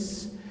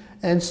nice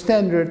and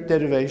standard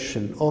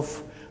derivation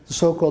of the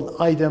so-called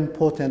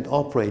idempotent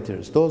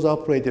operators. Those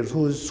operators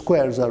whose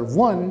squares are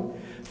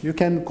 1, you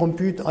can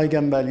compute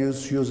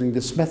eigenvalues using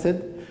this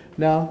method.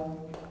 Now,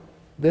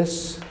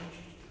 this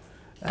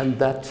and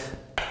that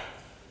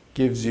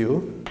gives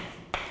you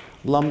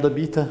lambda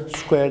beta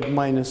squared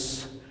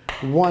minus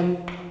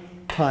 1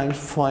 times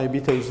phi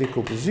beta is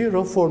equal to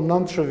 0. For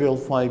non-trivial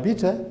phi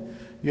beta,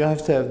 you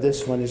have to have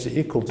this one is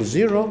equal to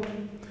 0.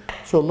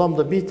 So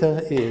lambda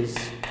beta is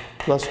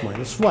plus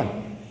minus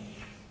 1.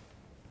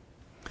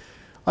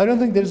 I don't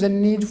think there's a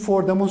need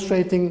for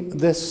demonstrating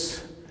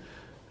this,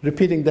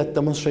 repeating that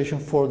demonstration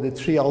for the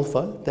 3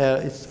 alpha.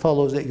 There it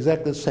follows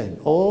exactly the same.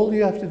 All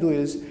you have to do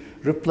is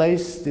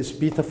replace this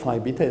beta phi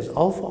beta as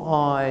alpha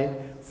I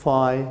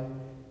phi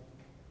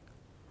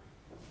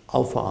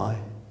alpha I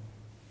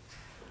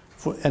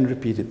and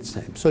repeat it the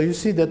same. So you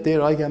see that their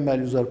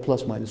eigenvalues are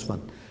plus minus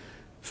 1.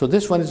 So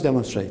this one is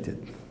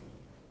demonstrated.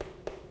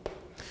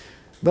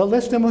 Well,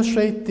 let's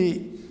demonstrate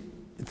the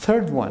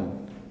third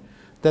one,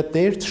 that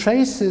their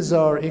traces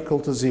are equal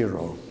to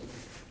 0.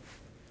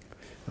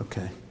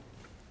 Okay.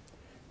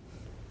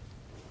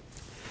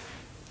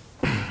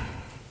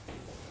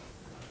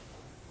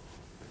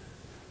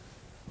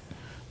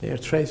 Their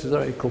traces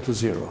are equal to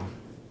 0.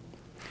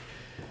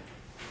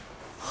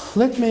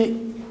 Let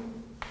me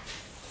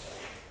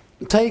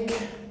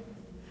take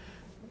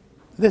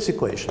this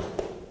equation.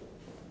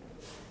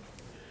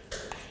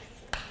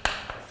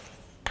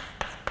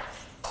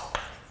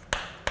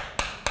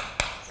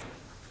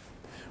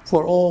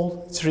 For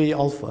all 3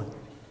 alpha.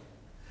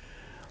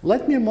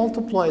 Let me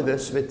multiply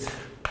this with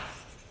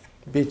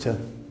beta.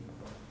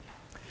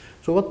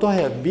 So what do I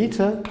have?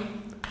 Beta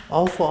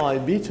alpha I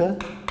beta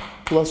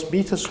plus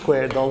beta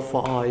squared alpha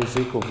I is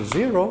equal to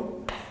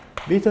 0.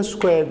 Beta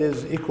squared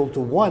is equal to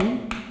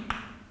 1.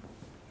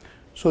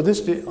 So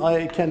this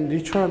I can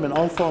determine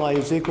alpha I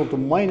is equal to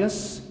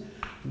minus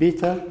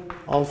beta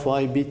alpha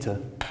I beta.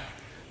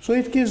 So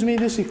it gives me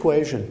this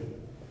equation.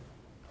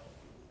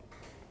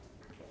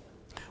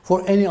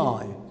 For any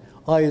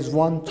I is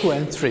 1, 2,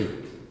 and 3.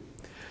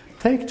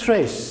 Take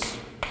trace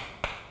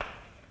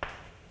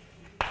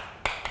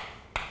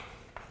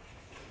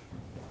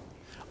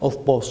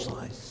of both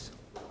sides.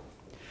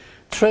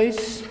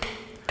 Trace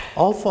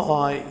alpha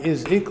I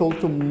is equal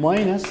to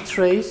minus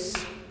trace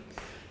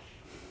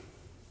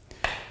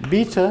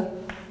beta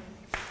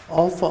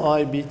alpha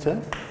I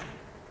beta.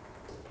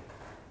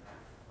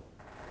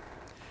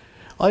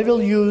 I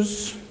will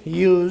use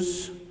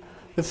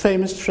the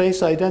famous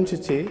trace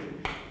identity.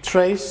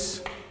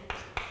 Trace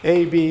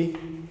AB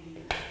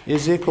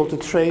is equal to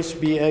trace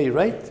BA,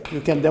 right?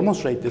 You can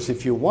demonstrate this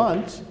if you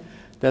want.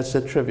 That's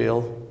a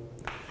trivial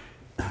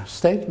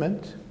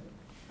statement.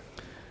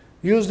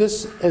 Use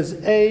this as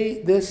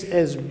A, this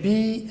as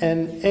B,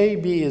 and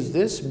AB is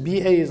this.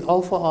 BA is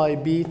alpha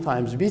IB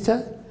times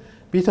beta.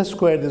 Beta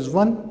squared is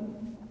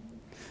 1.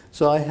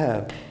 So I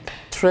have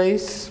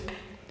trace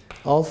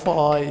alpha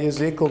I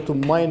is equal to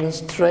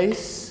minus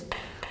trace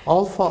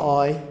alpha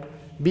I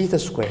beta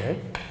squared.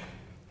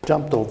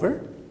 Jumped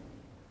over.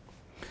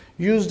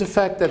 Use the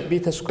fact that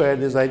beta squared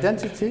is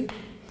identity.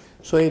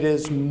 So it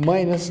is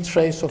minus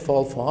trace of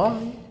alpha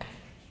I.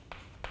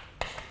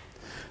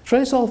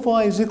 Trace alpha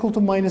I is equal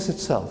to minus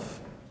itself.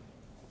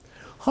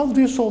 How do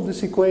you solve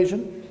this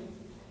equation?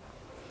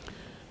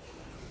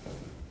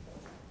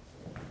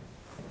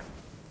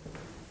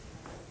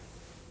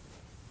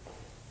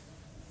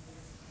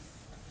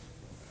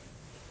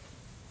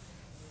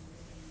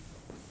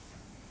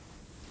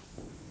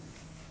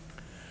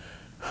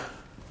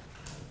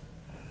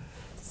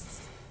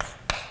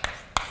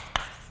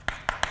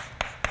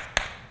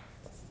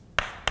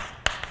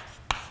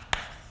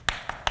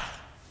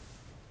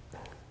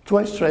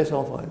 Twice trace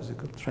alpha is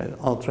equal to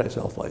trace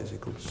alpha is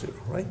equal to 0,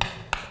 right?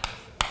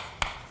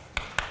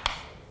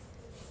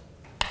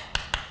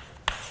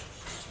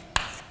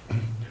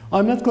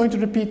 I'm not going to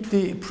repeat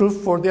the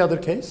proof for the other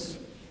case,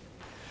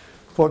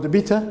 for the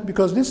beta,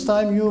 because this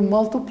time you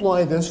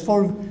multiply this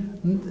for,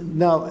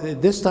 now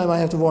this time I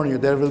have to warn you,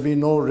 there will be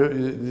no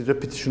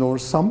repetition or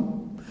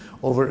sum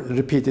over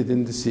repeated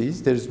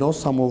indices. There is no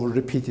sum over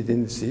repeated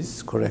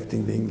indices,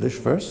 correcting the English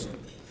first.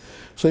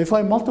 So if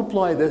I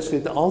multiply this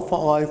with alpha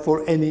I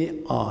for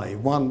any I,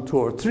 1, 2,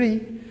 or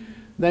 3,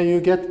 then you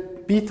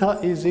get beta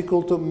is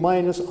equal to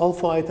minus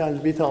alpha I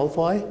times beta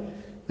alpha I.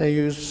 Then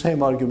you use the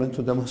same argument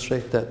to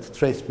demonstrate that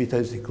trace beta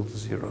is equal to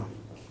 0.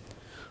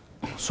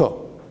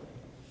 So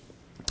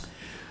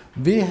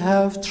we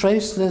have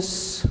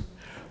traceless,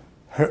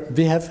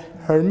 we have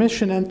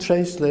Hermitian and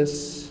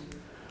traceless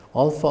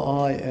alpha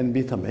I and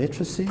beta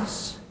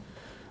matrices.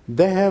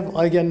 They have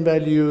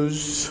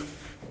eigenvalues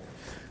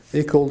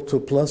equal to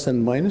plus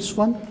and minus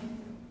 1.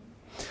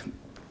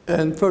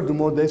 And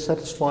furthermore, they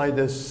satisfy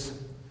this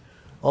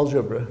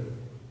algebra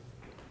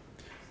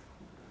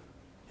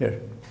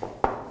here.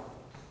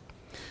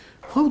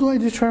 How do I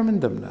determine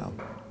them now?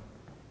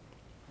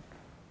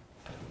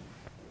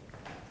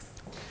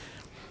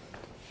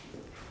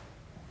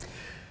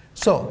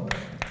 So,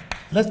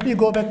 let me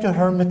go back to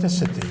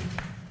hermeticity.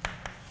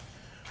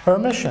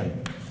 Hermitian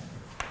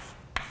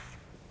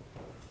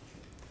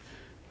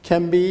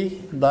can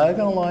be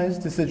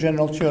diagonalized. This is a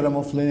general theorem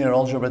of linear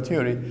algebra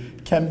theory.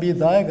 Can be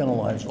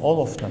diagonalized,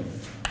 all of them,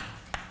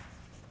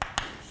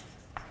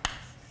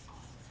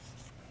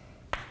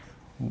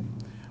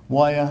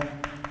 via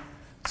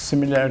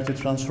similarity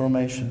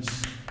transformations.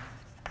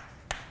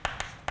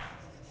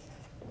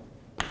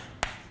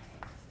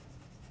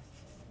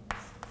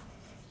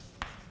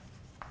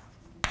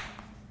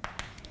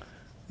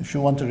 If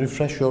you want to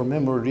refresh your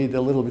memory, read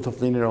a little bit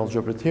of linear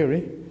algebra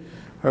theory.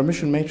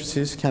 Hermitian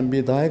matrices can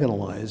be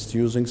diagonalized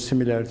using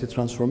similarity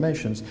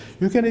transformations.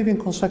 You can even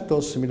construct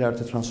those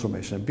similarity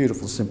transformations. A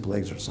beautiful, simple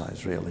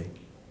exercise, really.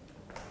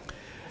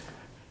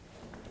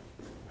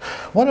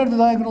 What are the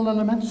diagonal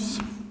elements?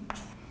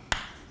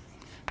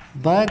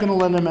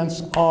 Diagonal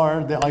elements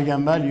are the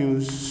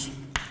eigenvalues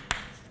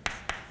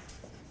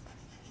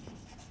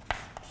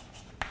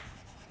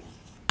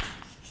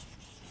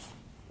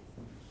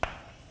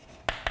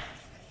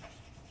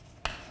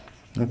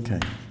okay.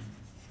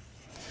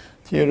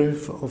 Theory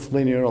of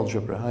linear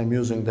algebra. I'm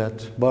using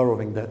that,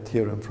 borrowing that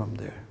theorem from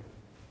there.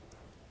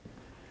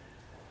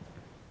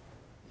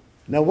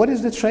 Now, what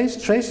is the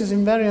trace? Trace is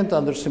invariant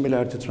under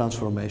similarity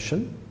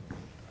transformation.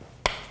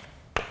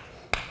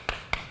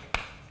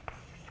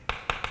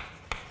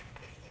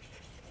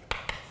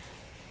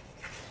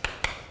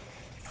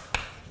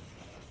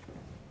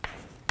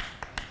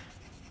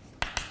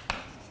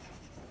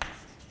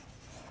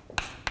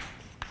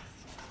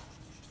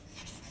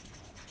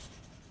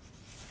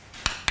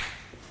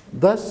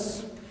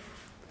 Thus,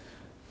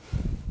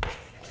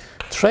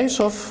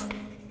 trace of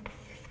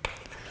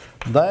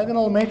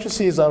diagonal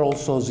matrices are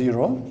also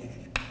 0.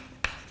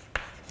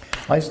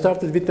 I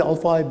started with the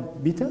alpha I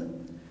beta,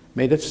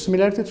 made a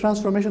similarity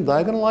transformation,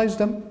 diagonalized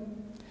them,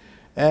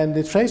 and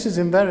the trace is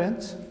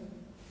invariant.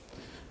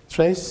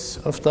 Trace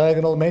of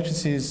diagonal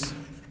matrices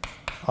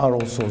are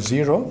also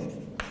 0.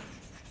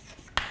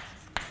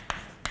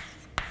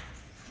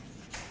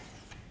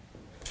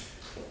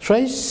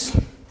 Trace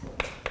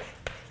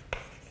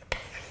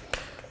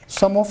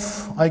sum of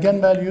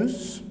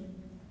eigenvalues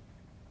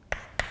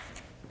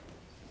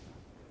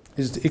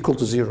is equal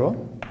to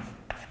 0.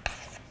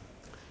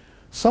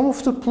 Sum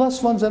of the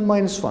plus ones and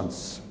minus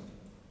ones,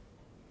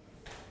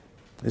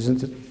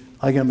 isn't it?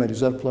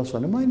 Eigenvalues are plus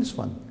 1 and minus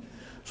 1.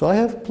 So I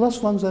have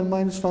plus ones and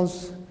minus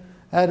ones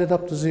added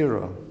up to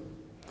 0.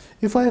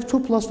 If I have 2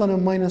 plus 1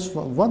 and minus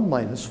 1, 1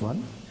 minus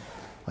 1,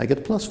 I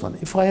get plus 1.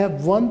 If I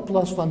have 1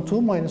 plus 1, 2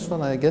 minus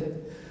 1, I get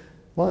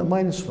 1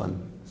 minus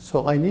 1.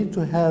 So I need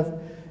to have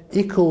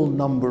equal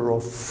number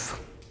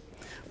of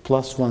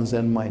plus ones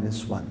and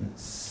minus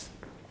ones.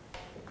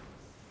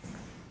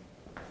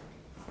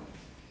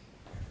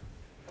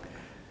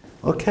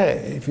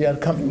 Okay, if we are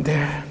coming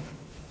there.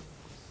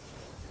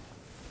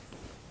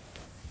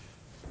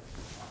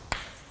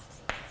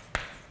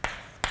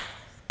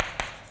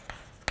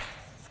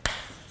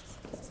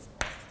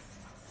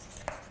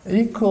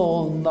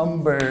 Equal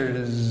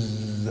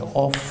numbers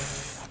of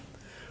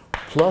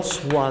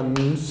plus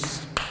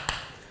ones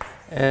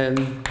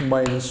and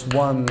minus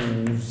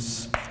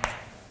ones.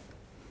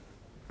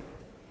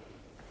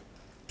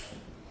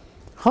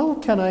 How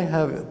can I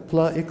have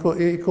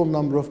equal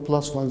number of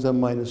plus ones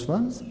and minus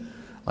ones?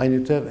 I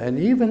need to have an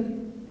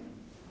even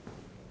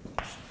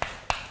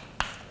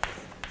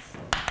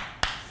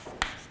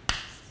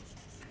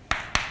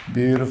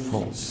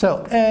beautiful.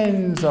 So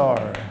n's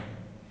are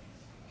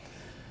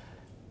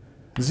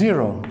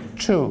 0,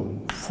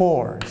 2,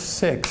 4,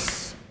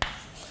 6.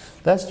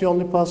 That's the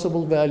only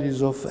possible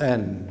values of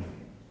n.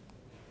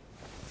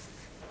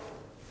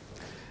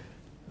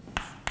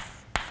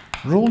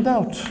 Ruled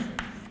out.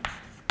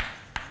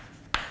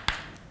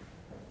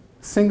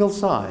 Single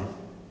psi.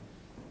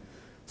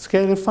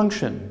 Scalar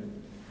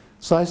function.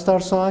 Psi star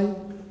psi,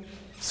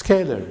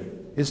 scalar.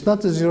 It's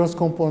not the zeroth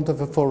component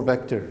of a 4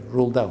 vector.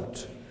 Ruled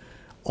out.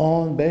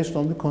 Based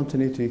on the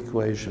continuity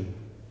equation.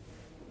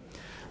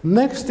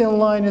 Next in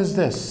line is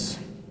this.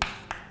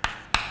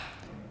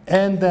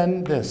 And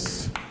then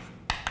this.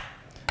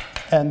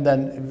 And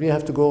then we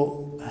have to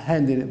go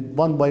hand in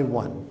one by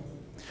one.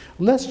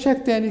 Let's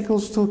check the n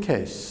equals 2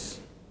 case.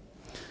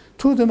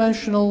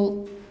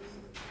 Two-dimensional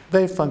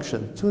wave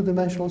function,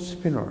 two-dimensional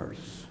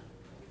spinors,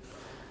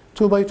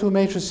 2 by 2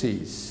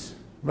 matrices,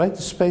 right?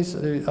 The space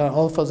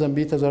alphas and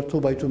betas are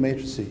 2 by 2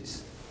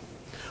 matrices.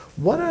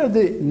 What are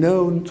the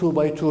known 2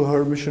 by 2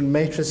 Hermitian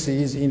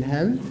matrices in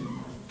hand?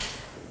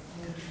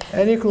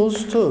 N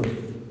equals 2.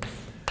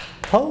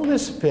 Pauli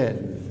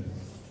spin.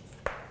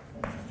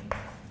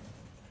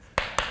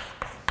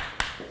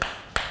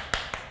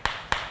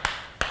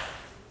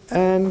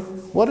 And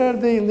what are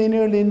the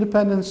linearly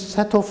independent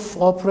set of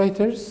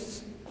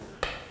operators?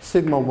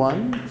 Sigma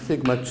 1,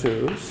 sigma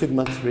 2,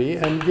 sigma 3,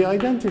 and the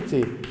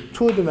identity,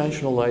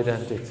 two-dimensional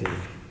identity.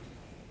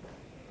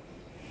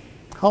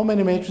 How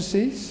many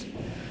matrices?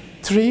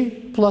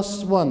 3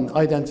 plus 1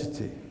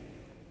 identity.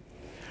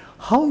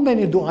 How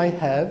many do I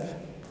have?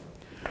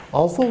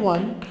 Alpha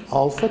 1,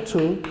 alpha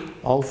 2,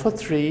 alpha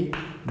 3,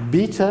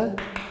 beta,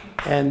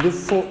 and the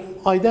 4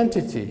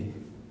 identity.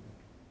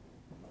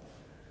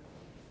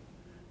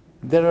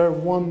 There are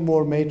one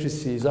more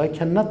matrices. I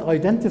cannot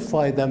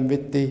identify them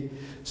with the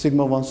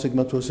sigma 1,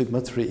 sigma 2, sigma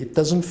 3. It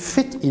doesn't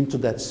fit into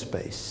that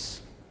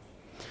space.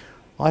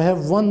 I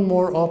have one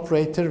more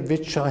operator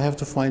which I have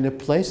to find a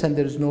place, and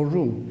there is no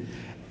room.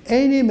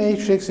 Any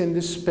matrix in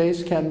this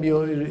space can be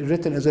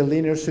written as a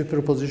linear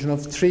superposition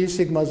of 3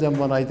 sigmas and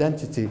 1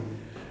 identity.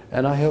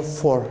 And I have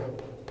 4.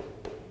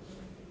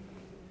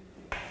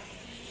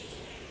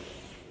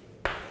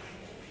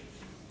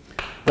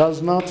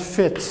 Does not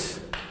fit.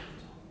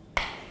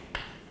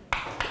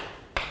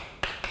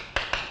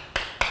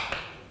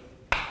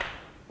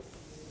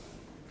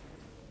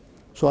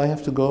 So I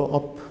have to go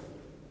up.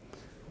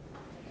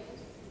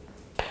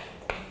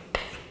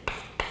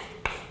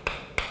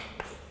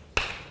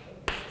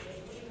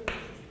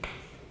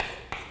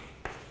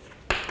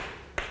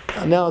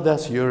 And now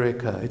that's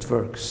Eureka, it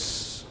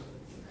works.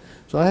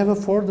 So I have a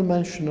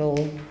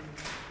 4-dimensional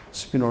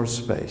spinor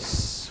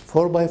space,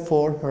 4 by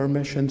 4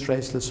 Hermitian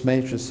traceless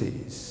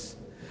matrices.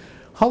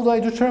 How do I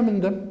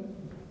determine them?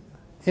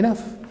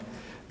 Enough.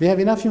 We have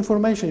enough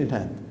information in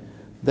hand.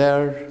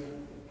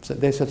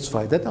 They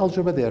satisfy that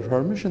algebra, they are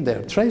Hermitian, they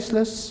are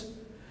traceless,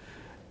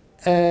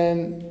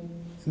 and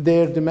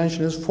their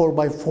dimension is 4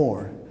 by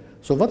 4.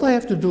 So what I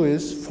have to do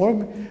is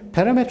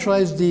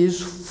parameterize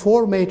these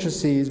 4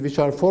 matrices, which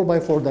are 4 by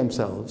 4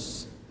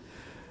 themselves.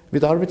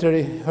 With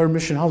arbitrary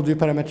Hermitian, how do you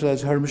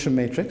parameterize a Hermitian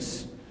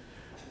matrix?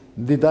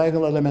 The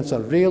diagonal elements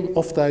are real,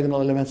 off-diagonal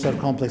elements are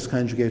complex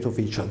conjugate of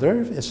each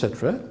other,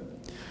 etc.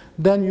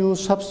 Then you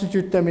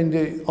substitute them in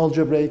the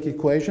algebraic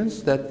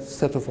equations, that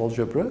set of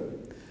algebra,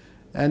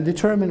 and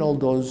determine all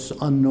those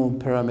unknown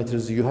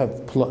parameters you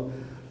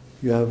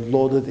have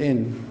loaded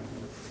in.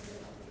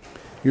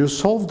 You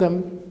solve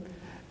them,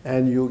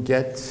 and you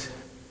get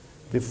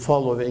the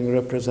following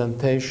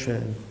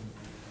representation.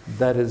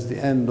 That is the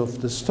end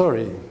of the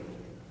story.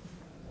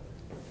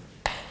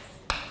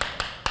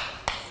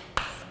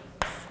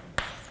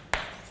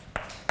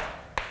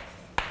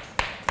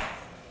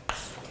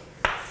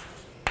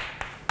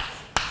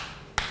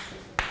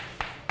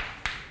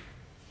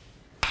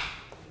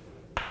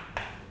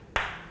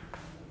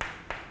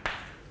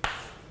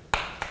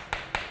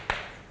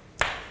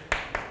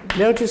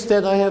 Notice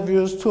that I have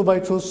used 2 by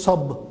 2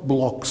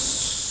 sub-blocks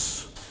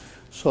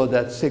so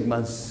that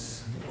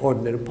sigmas,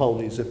 ordinary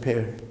Pauli's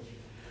appear.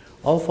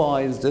 Alpha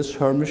I is this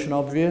Hermitian,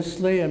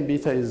 obviously, and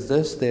beta is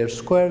this. Their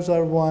squares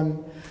are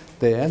 1.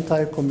 They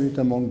anti-commute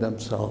among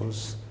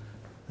themselves,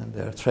 and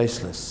they are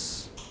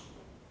traceless.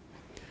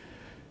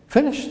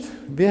 Finished.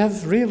 We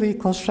have really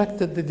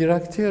constructed the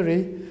Dirac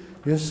theory.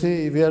 You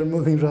see, we are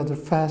moving rather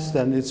fast,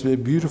 and it's a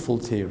beautiful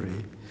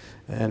theory,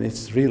 and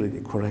it's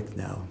really correct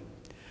now.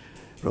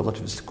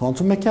 Relativistic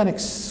quantum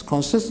mechanics,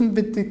 consistent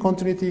with the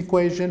continuity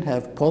equation,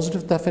 have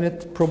positive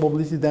definite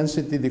probability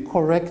density, the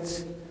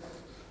correct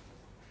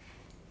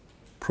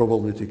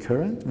probability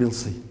current, we'll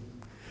see.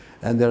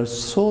 And there are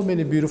so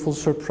many beautiful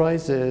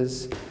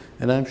surprises,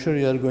 and I'm sure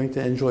you are going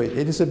to enjoy it.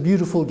 It is a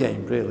beautiful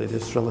game, really,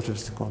 this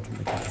relativistic quantum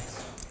mechanics.